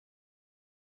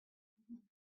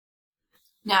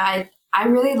 No, I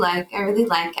really like,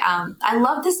 I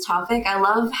love this topic. I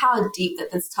love how deep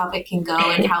that this topic can go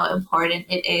and how important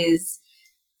it is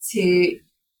to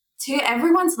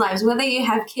everyone's lives, whether you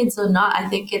have kids or not. I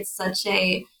think it's such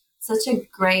a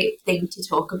great thing to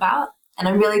talk about. And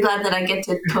I'm really glad that I get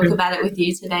to talk about it with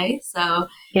you today. So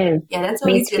Yeah, that's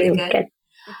me always really too. good.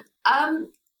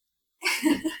 Um,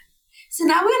 so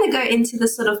now we're going to go into the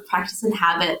sort of practice and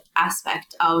habit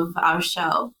aspect of our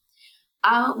show.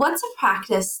 What's a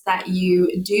practice that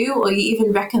you do or you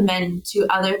even recommend to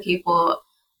other people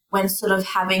when sort of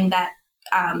having that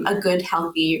a good,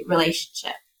 healthy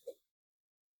relationship?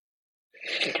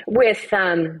 With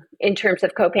in terms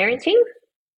of co-parenting?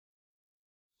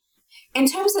 In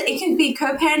terms of, it could be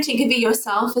co-parenting, it could be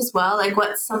yourself as well. Like,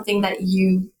 what's something that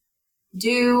you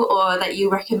do or that you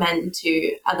recommend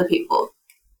to other people?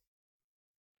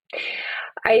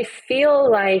 I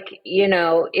feel like,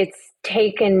 it's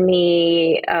taken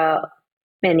me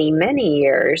many, many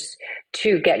years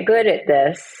to get good at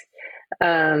this.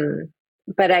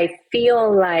 But I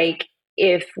feel like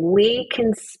if we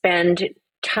can spend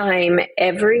time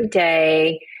every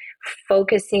day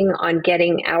focusing on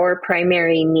getting our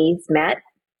primary needs met,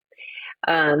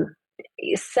 um,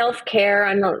 self-care,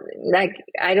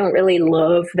 I don't really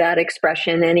love that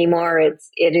expression anymore.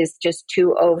 It is just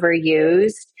too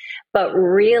overused, but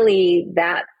really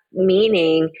that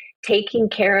meaning taking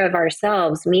care of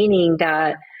ourselves, meaning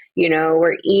that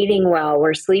we're eating well,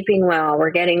 we're sleeping well, we're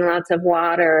getting lots of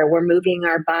water, we're moving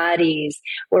our bodies,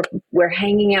 we're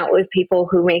hanging out with people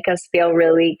who make us feel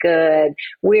really good,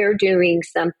 we're doing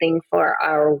something for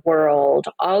our world.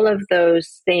 All of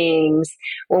those things,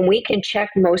 when we can check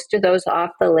most of those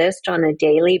off the list on a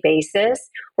daily basis,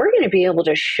 we're going to be able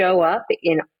to show up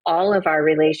in all of our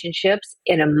relationships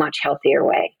in a much healthier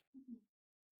way.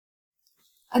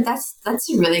 That's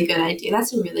a really good idea.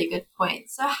 That's a really good point.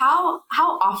 So how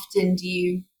often do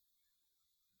you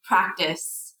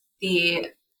practice the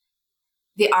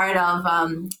art of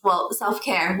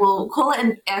self-care? We'll call it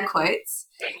in air quotes.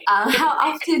 How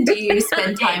often do you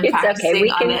spend time It's okay. practicing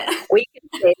on it? We can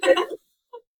say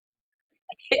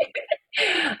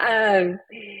it.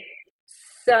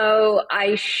 So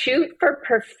I shoot for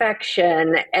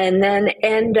perfection and then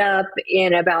end up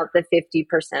in about the 50%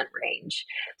 range.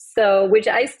 So, which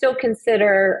I still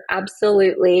consider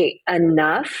absolutely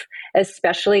enough,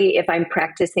 especially if I'm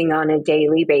practicing on a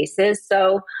daily basis.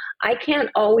 So I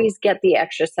can't always get the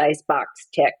exercise box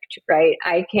ticked, right?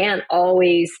 I can't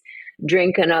always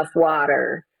drink enough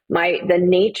water. The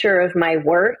nature of my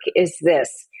work is this: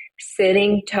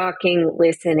 sitting, talking,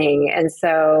 listening. And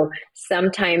so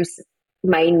sometimes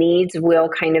my needs will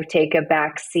kind of take a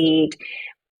back seat,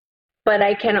 but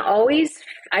I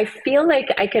feel like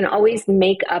I can always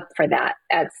make up for that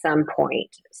at some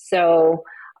point. So,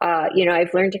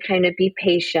 I've learned to kind of be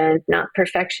patient, not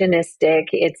perfectionistic.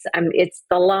 It's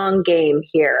the long game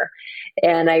here.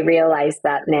 And I realize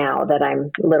that now that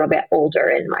I'm a little bit older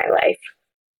in my life.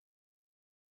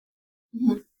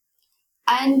 Mm-hmm.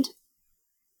 And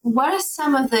what are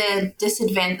some of the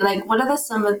what are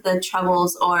some of the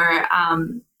troubles or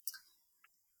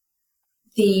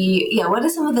what are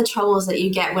some of the troubles that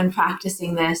you get when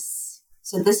practicing this?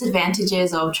 So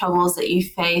disadvantages or troubles that you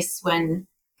face when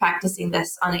practicing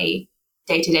this on a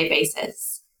day-to-day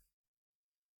basis?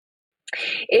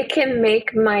 It can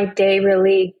make my day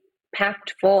really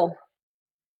packed full.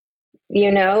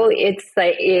 It's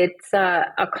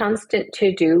a constant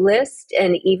to-do list.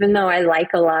 And even though I like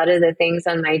a lot of the things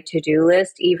on my to-do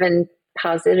list, even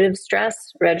positive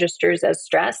stress registers as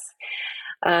stress.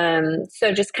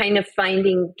 So just kind of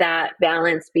finding that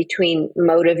balance between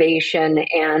motivation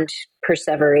and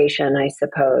perseveration, I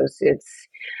suppose.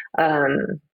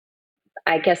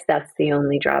 I guess that's the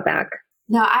only drawback.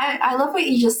 No, I love what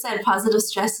you just said. Positive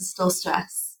stress is still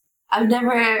stress. I've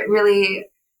never really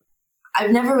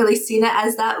seen it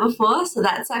as that before. So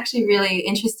that's actually really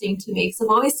interesting to me. Because I've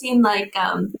always seen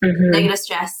negative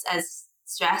stress as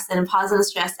stress and positive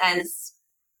stress as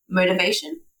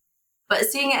motivation. But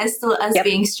seeing it as still as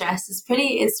being stress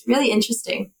it's really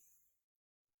interesting.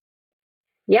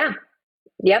 Yeah.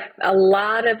 Yep. A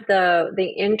lot of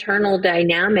the internal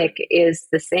dynamic is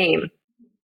the same.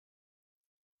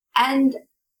 And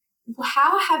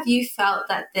how have you felt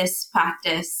that this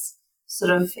practice, sort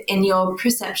of in your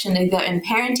perception, either in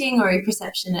parenting or your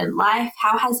perception in life,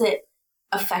 how has it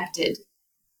affected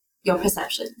your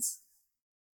perceptions?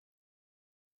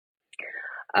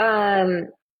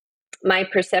 My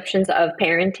perceptions of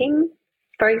parenting,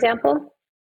 for example.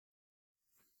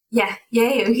 Yeah,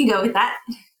 we can go with that.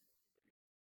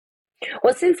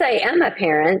 Well, since I am a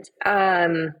parent,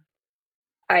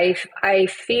 I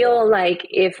feel like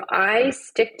if I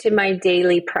stick to my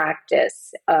daily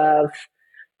practice of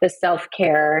the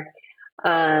self-care,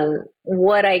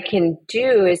 what I can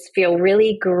do is feel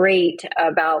really great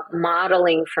about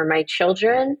modeling for my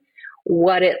children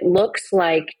what it looks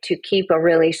like to keep a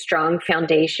really strong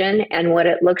foundation and what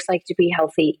it looks like to be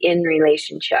healthy in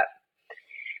relationship.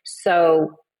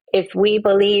 So if we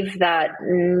believe that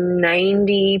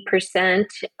 90%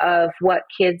 of what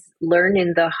kids learn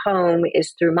in the home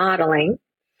is through modeling,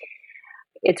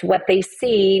 it's what they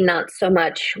see, not so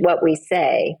much what we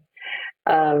say,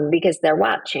 because they're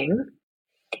watching.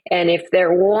 And if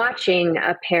they're watching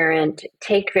a parent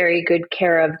take very good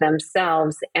care of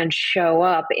themselves and show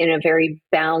up in a very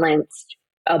balanced,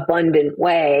 abundant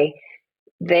way,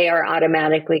 they are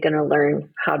automatically going to learn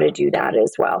how to do that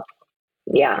as well.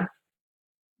 Yeah.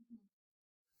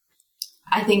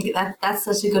 I think that's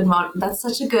such a good that's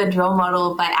such a good role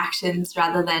model by actions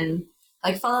rather than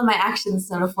like follow my actions,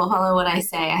 sort of follow what I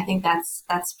say. I think that's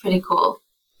pretty cool.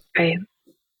 Right.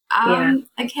 Yeah.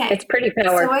 Okay. It's pretty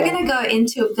powerful. So we're going to go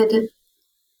into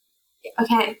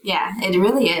okay. Yeah, it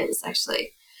really is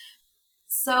actually.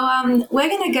 So we're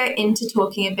going to go into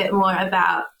talking a bit more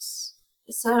about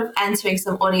sort of answering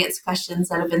some audience questions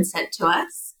that have been sent to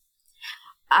us.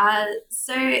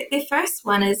 So the first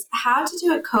one is how to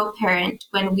do a co-parent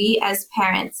when we as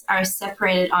parents are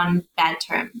separated on bad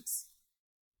terms.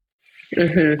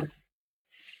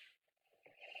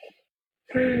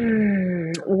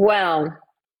 Well,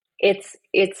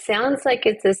 it sounds like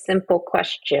it's a simple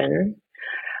question,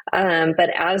 but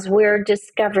as we're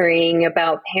discovering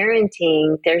about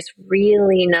parenting, there's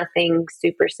really nothing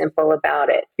super simple about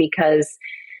it, because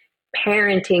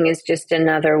parenting is just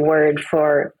another word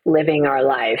for living our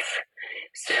life.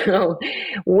 So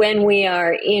when we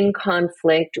are in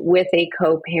conflict with a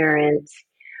co-parent,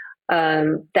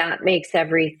 that makes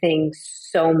everything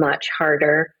so much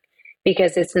harder,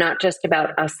 because it's not just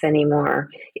about us anymore.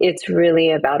 It's really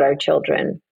about our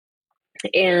children.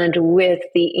 And with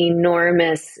the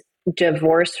enormous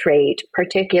divorce rate,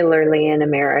 particularly in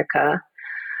America,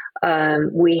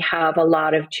 we have a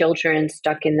lot of children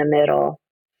stuck in the middle.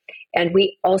 And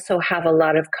we also have a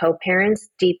lot of co-parents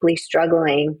deeply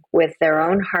struggling with their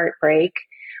own heartbreak,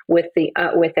 with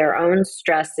their own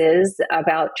stresses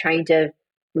about trying to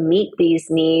meet these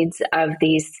needs of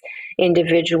these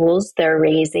individuals they're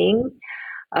raising.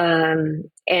 And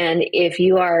if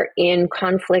you are in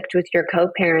conflict with your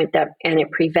co-parent and it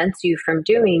prevents you from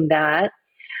doing that,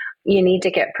 you need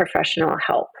to get professional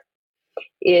help.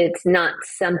 It's not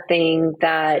something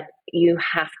that you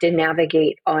have to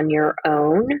navigate on your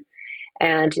own.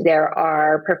 And there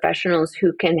are professionals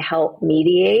who can help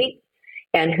mediate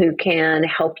and who can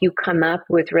help you come up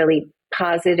with really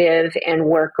positive and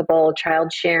workable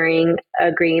child sharing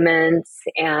agreements.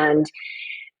 And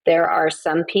there are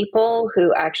some people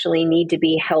who actually need to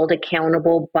be held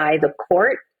accountable by the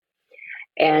court.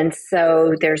 And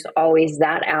so there's always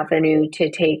that avenue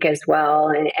to take as well.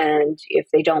 And if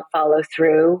they don't follow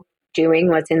through doing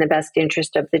what's in the best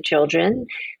interest of the children,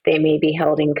 they may be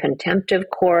held in contempt of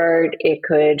court. It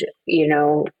could,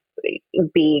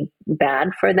 be bad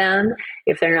for them.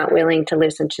 If they're not willing to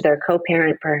listen to their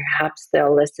co-parent, perhaps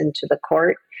they'll listen to the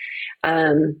court.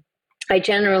 I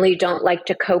generally don't like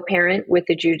to co-parent with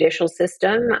the judicial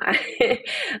system.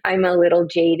 I'm a little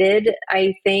jaded,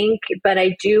 I think, but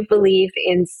I do believe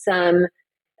in some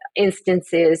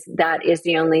instances that is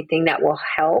the only thing that will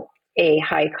help a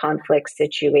high conflict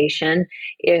situation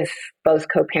if both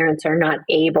co-parents are not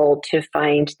able to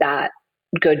find that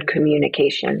good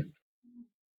communication.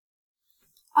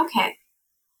 Okay.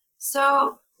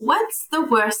 So what's the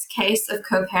worst case of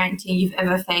co-parenting you've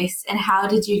ever faced, and how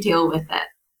did you deal with it?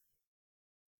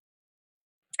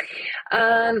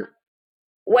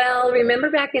 Well, remember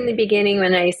back in the beginning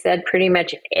when I said pretty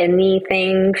much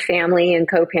anything family and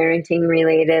co-parenting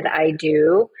related, I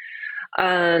do.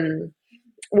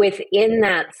 Within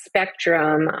that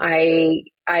spectrum, I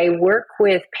work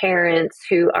with parents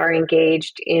who are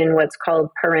engaged in what's called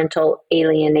parental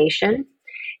alienation,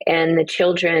 and the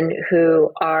children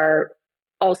who are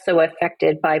also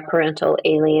affected by parental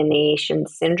alienation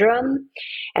syndrome.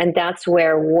 And that's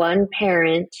where one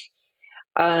parent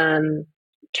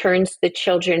turns the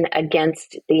children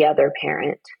against the other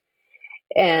parent.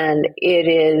 And it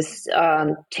is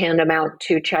tantamount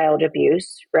to child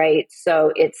abuse, right?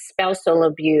 So it's spousal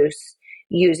abuse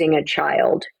using a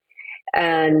child.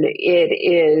 And it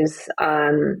is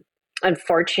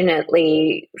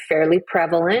unfortunately fairly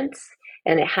prevalent.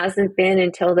 And it hasn't been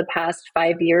until the past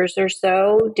 5 years or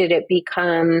so did it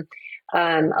become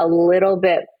a little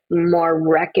bit more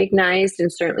recognized,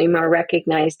 and certainly more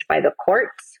recognized by the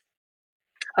courts.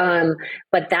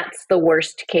 But that's the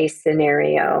worst case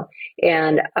scenario.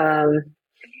 And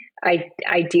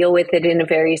I deal with it in a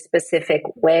very specific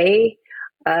way.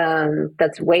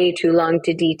 That's way too long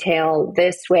to detail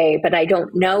this way, but I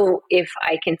don't know if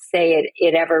I can say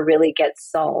it ever really gets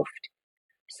solved.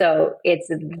 So it's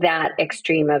that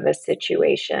extreme of a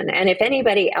situation. And if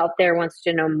anybody out there wants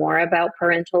to know more about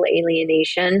parental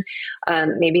alienation,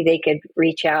 maybe they could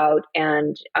reach out.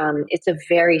 And it's a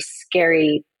very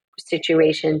scary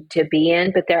situation to be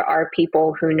in, but there are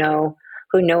people who know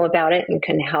about it and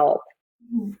can help.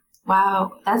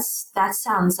 Wow, that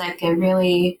sounds like a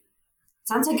really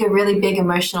big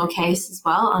emotional case as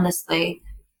well, honestly.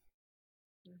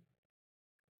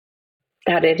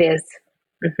 That it is.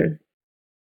 Mm-hmm.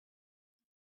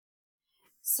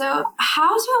 So,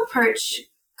 how to approach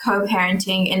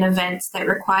co-parenting in events that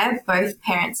require both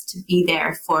parents to be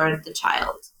there for the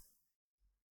child?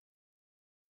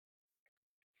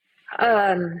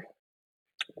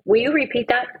 Will you repeat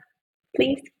that,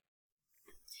 please?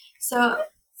 So,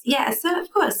 yeah, so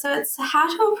of course. So it's how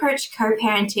to approach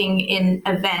co-parenting in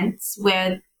events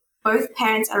where both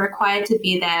parents are required to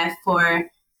be there for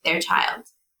their child.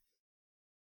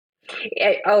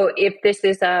 Oh, if this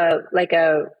is a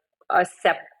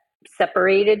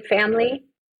separated family?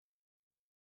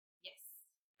 Yes.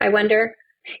 I wonder.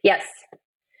 Yes.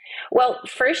 Well,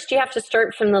 first you have to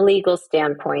start from the legal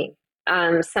standpoint.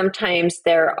 Sometimes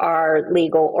there are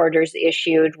legal orders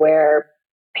issued where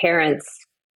parents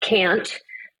can't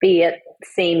be at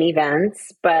same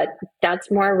events, but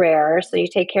that's more rare. So you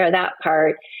take care of that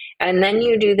part. And then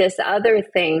you do this other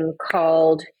thing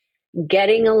called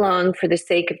getting along for the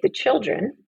sake of the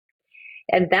children.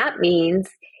 And that means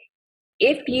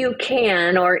if you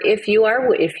can, or if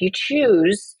you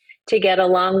choose to get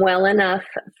along well enough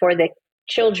for the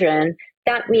children,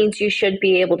 that means you should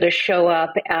be able to show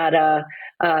up at a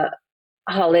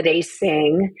holiday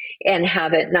sing and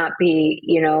have it not be,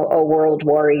 a World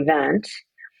War event.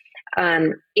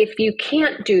 If you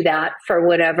can't do that for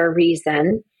whatever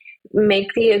reason,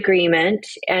 make the agreement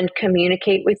and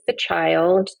communicate with the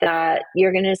child that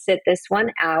you're going to sit this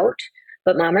one out,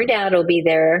 but mom or dad will be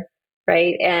there,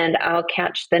 right? And I'll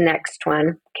catch the next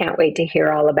one. Can't wait to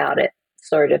hear all about it,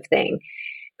 sort of thing.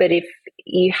 But if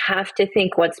you have to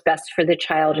think what's best for the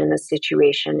child in the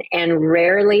situation, and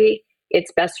rarely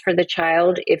it's best for the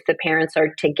child if the parents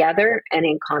are together and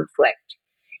in conflict.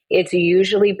 It's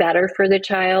usually better for the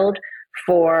child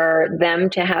for them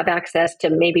to have access to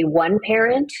maybe one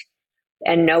parent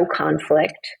and no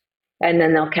conflict, and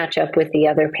then they'll catch up with the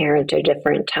other parent at a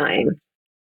different time.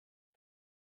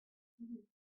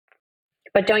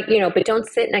 But don't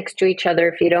sit next to each other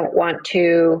if you don't want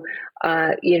to.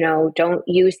 Don't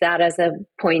use that as a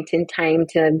point in time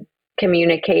to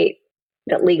communicate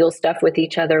the legal stuff with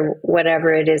each other.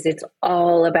 Whatever it is, it's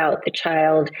all about the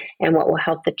child and what will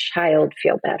help the child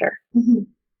feel better. Mm-hmm.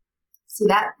 See,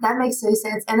 that makes so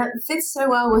sense, and it fits so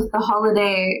well with the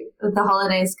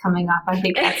holidays coming up. I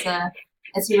think that's a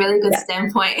really good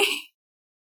standpoint.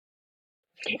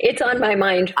 It's on my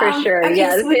mind for sure. Okay,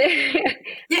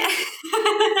 yes.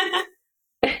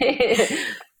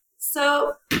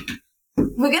 So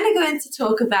we're going to go into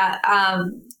talk about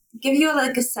give you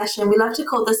like a session. We love to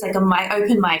call this like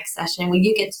open mic session where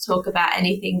you get to talk about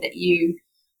anything that you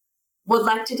would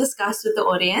like to discuss with the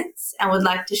audience and would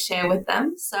like to share with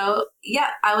them. So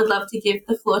yeah, I would love to give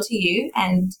the floor to you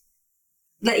and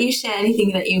let you share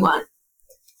anything that you want.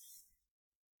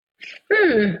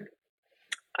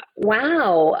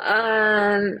 Wow.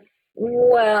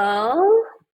 Well,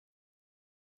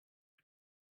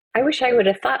 I wish I would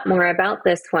have thought more about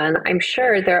this one. I'm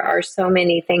sure there are so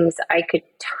many things I could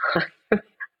talk.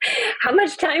 How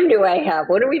much time do I have?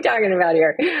 What are we talking about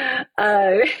here?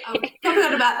 Probably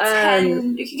got about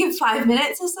 10. You can give 5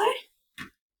 minutes or so.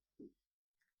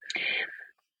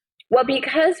 Well,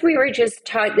 because we were just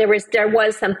talking, there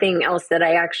was something else that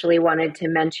I actually wanted to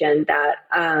mention,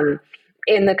 that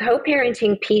in the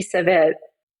co-parenting piece of it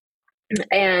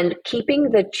and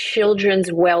keeping the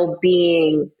children's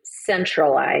well-being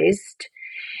centralized,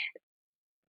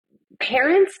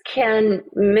 parents can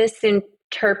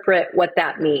misinterpret what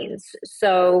that means.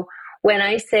 So when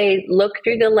I say look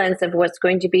through the lens of what's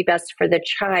going to be best for the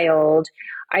child,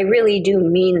 I really do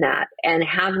mean that, and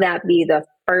have that be the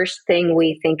first thing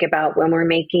we think about when we're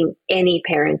making any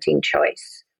parenting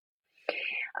choice.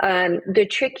 The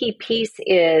tricky piece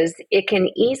is it can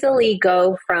easily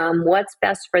go from what's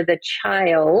best for the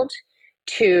child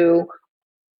to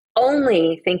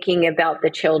only thinking about the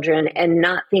children and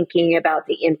not thinking about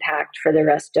the impact for the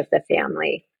rest of the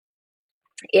family.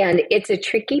 And it's a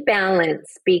tricky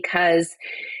balance because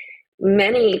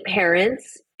many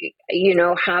parents,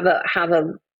 have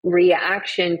a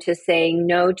reaction to saying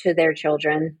no to their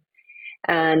children.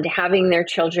 and having their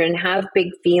children have big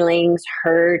feelings,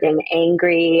 hurt and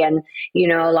angry. And,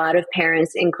 a lot of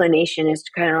parents' inclination is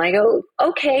to kind of like, oh,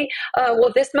 okay,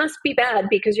 well, this must be bad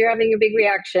because you're having a big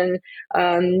reaction.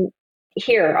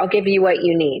 Here, I'll give you what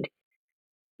you need,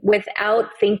 without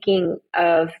thinking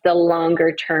of the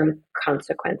longer term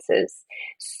consequences.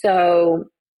 So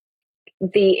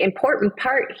the important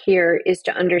part here is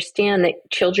to understand that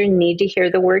children need to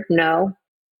hear the word no,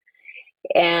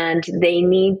 and they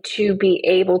need to be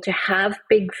able to have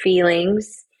big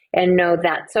feelings and know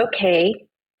that's okay,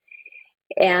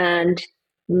 and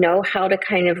know how to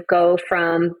kind of go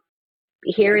from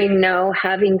hearing no,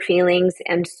 having feelings,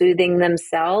 and soothing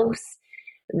themselves.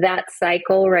 That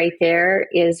cycle right there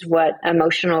is what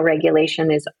emotional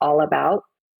regulation is all about.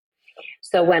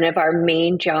 So one of our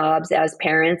main jobs as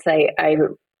parents, I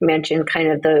mentioned kind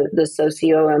of the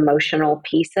socio-emotional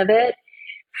piece of it.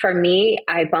 For me,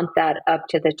 I bump that up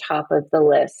to the top of the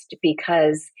list,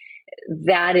 because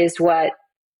that is what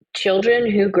children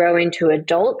who grow into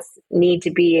adults need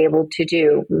to be able to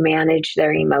do: manage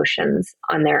their emotions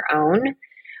on their own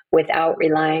without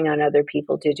relying on other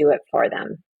people to do it for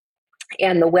them.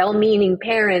 And the well-meaning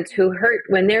parents who hurt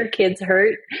when their kids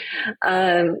hurt,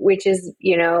 which is,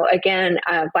 again,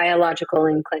 a biological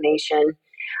inclination,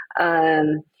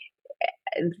 that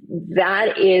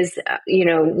is,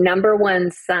 number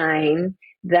one sign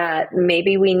that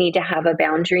maybe we need to have a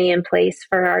boundary in place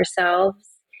for ourselves.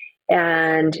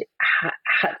 And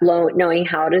knowing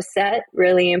how to set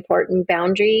really important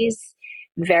boundaries,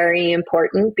 very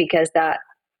important, because that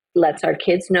lets our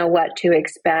kids know what to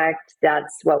expect.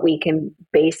 That's what we can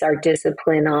base our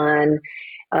discipline on.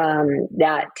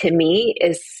 That, to me,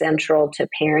 is central to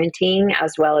parenting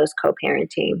as well as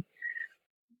co-parenting.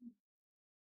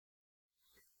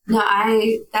 No,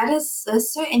 that's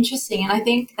so interesting, and I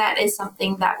think that is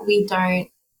something that we don't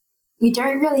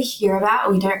really hear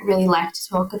about. We don't really like to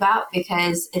talk about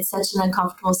because it's such an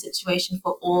uncomfortable situation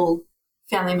for all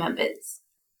family members.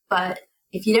 But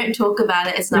if you don't talk about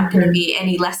it, it's not going to be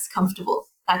any less comfortable.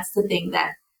 That's the thing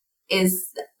that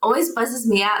always buzzes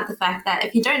me out, the fact that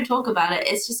if you don't talk about it,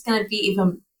 it's just going to be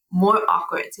even more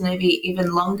awkward. It's going to be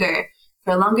even longer,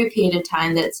 for a longer period of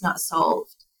time, that it's not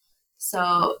solved.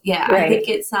 So yeah, right. I think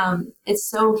it's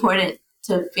so important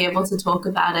to be able to talk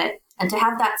about it and to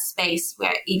have that space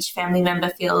where each family member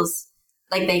feels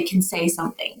like they can say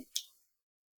something.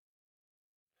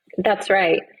 That's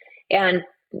right. And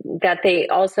that they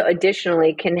also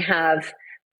additionally can have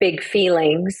big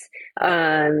feelings,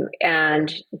 and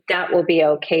that will be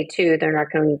okay too. They're not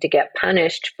going to get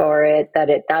punished for it.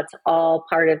 That's all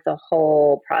part of the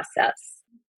whole process.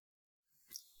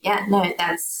 Yeah, no,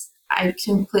 I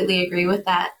completely agree with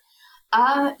that.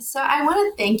 So I want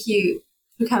to thank you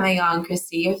for coming on,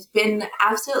 Kristi. You've been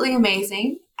absolutely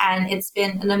amazing, and it's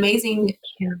been an amazing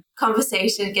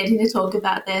conversation getting to talk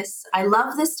about this. I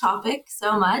love this topic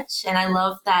so much, and I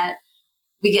love that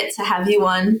we get to have you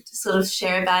on to sort of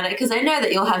share about it, because I know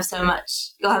that you'll have so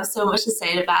much to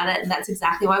say about it, and that's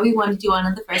exactly why we wanted you on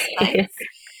in the first place.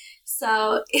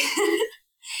 So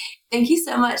thank you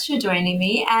so much for joining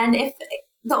me. And if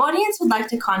the audience would like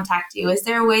to contact you, is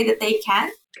there a way that they can?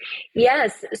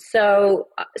 Yes. So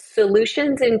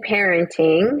Solutions in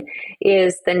Parenting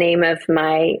is the name of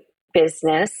my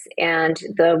business, and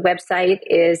the website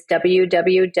is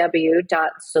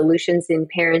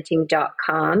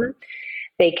www.solutionsinparenting.com.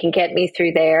 They can get me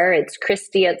through there. It's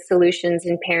Kristi at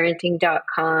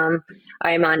solutionsinparenting.com.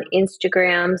 I'm on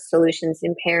Instagram, Solutions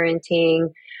in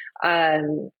Parenting.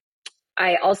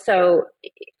 I also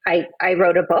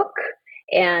wrote a book,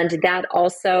 and that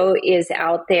also is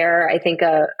out there. I think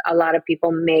a lot of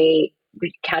people may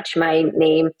catch my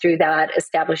name through that.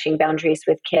 Establishing Boundaries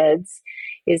with Kids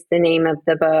is the name of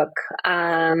the book.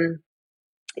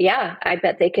 Yeah, I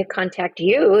bet they could contact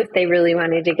you if they really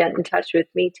wanted to get in touch with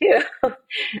me too.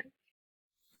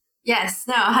 Yes,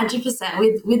 no, 100%.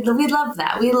 We'd love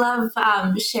that. We love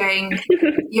sharing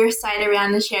your site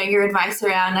around and sharing your advice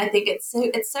around. I think it's so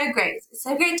great. It's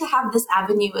so great to have this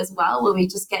avenue as well, where we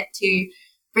just get to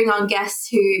bring on guests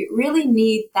who really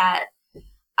need that,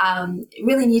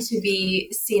 really need to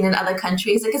be seen in other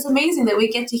countries. Like, it's amazing that we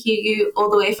get to hear you all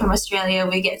the way from Australia.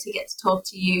 We get to talk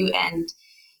to you, and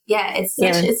yeah, it's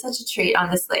such a treat,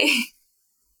 honestly.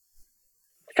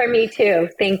 For me too.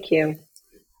 Thank you.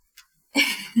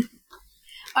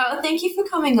 Oh, thank you for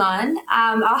coming on.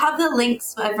 I'll have the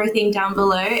links for everything down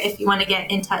below if you want to get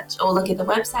in touch or look at the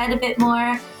website a bit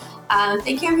more.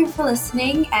 Thank you everyone for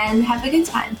listening, and have a good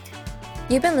time.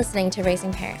 You've been listening to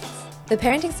Raising Parents, the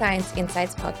Parenting Science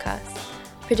Insights podcast,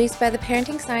 produced by the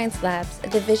Parenting Science Labs, a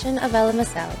division of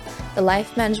LMSL, the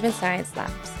Life Management Science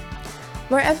Labs.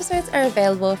 More episodes are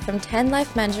available from 10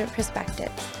 life management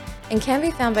perspectives and can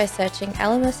be found by searching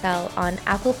LMSL on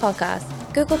Apple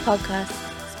Podcasts, Google Podcasts,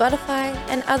 Spotify,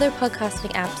 and other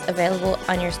podcasting apps available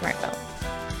on your smartphone.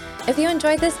 If you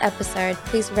enjoyed this episode,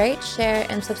 please rate, share,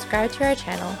 and subscribe to our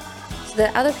channel so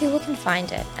that other people can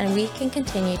find it and we can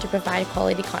continue to provide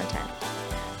quality content.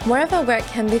 More of our work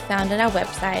can be found on our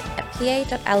website at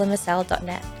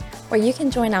pa.lmsl.net, where you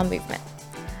can join our movement.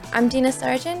 I'm Dina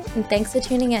Sargent, and thanks for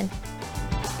tuning in.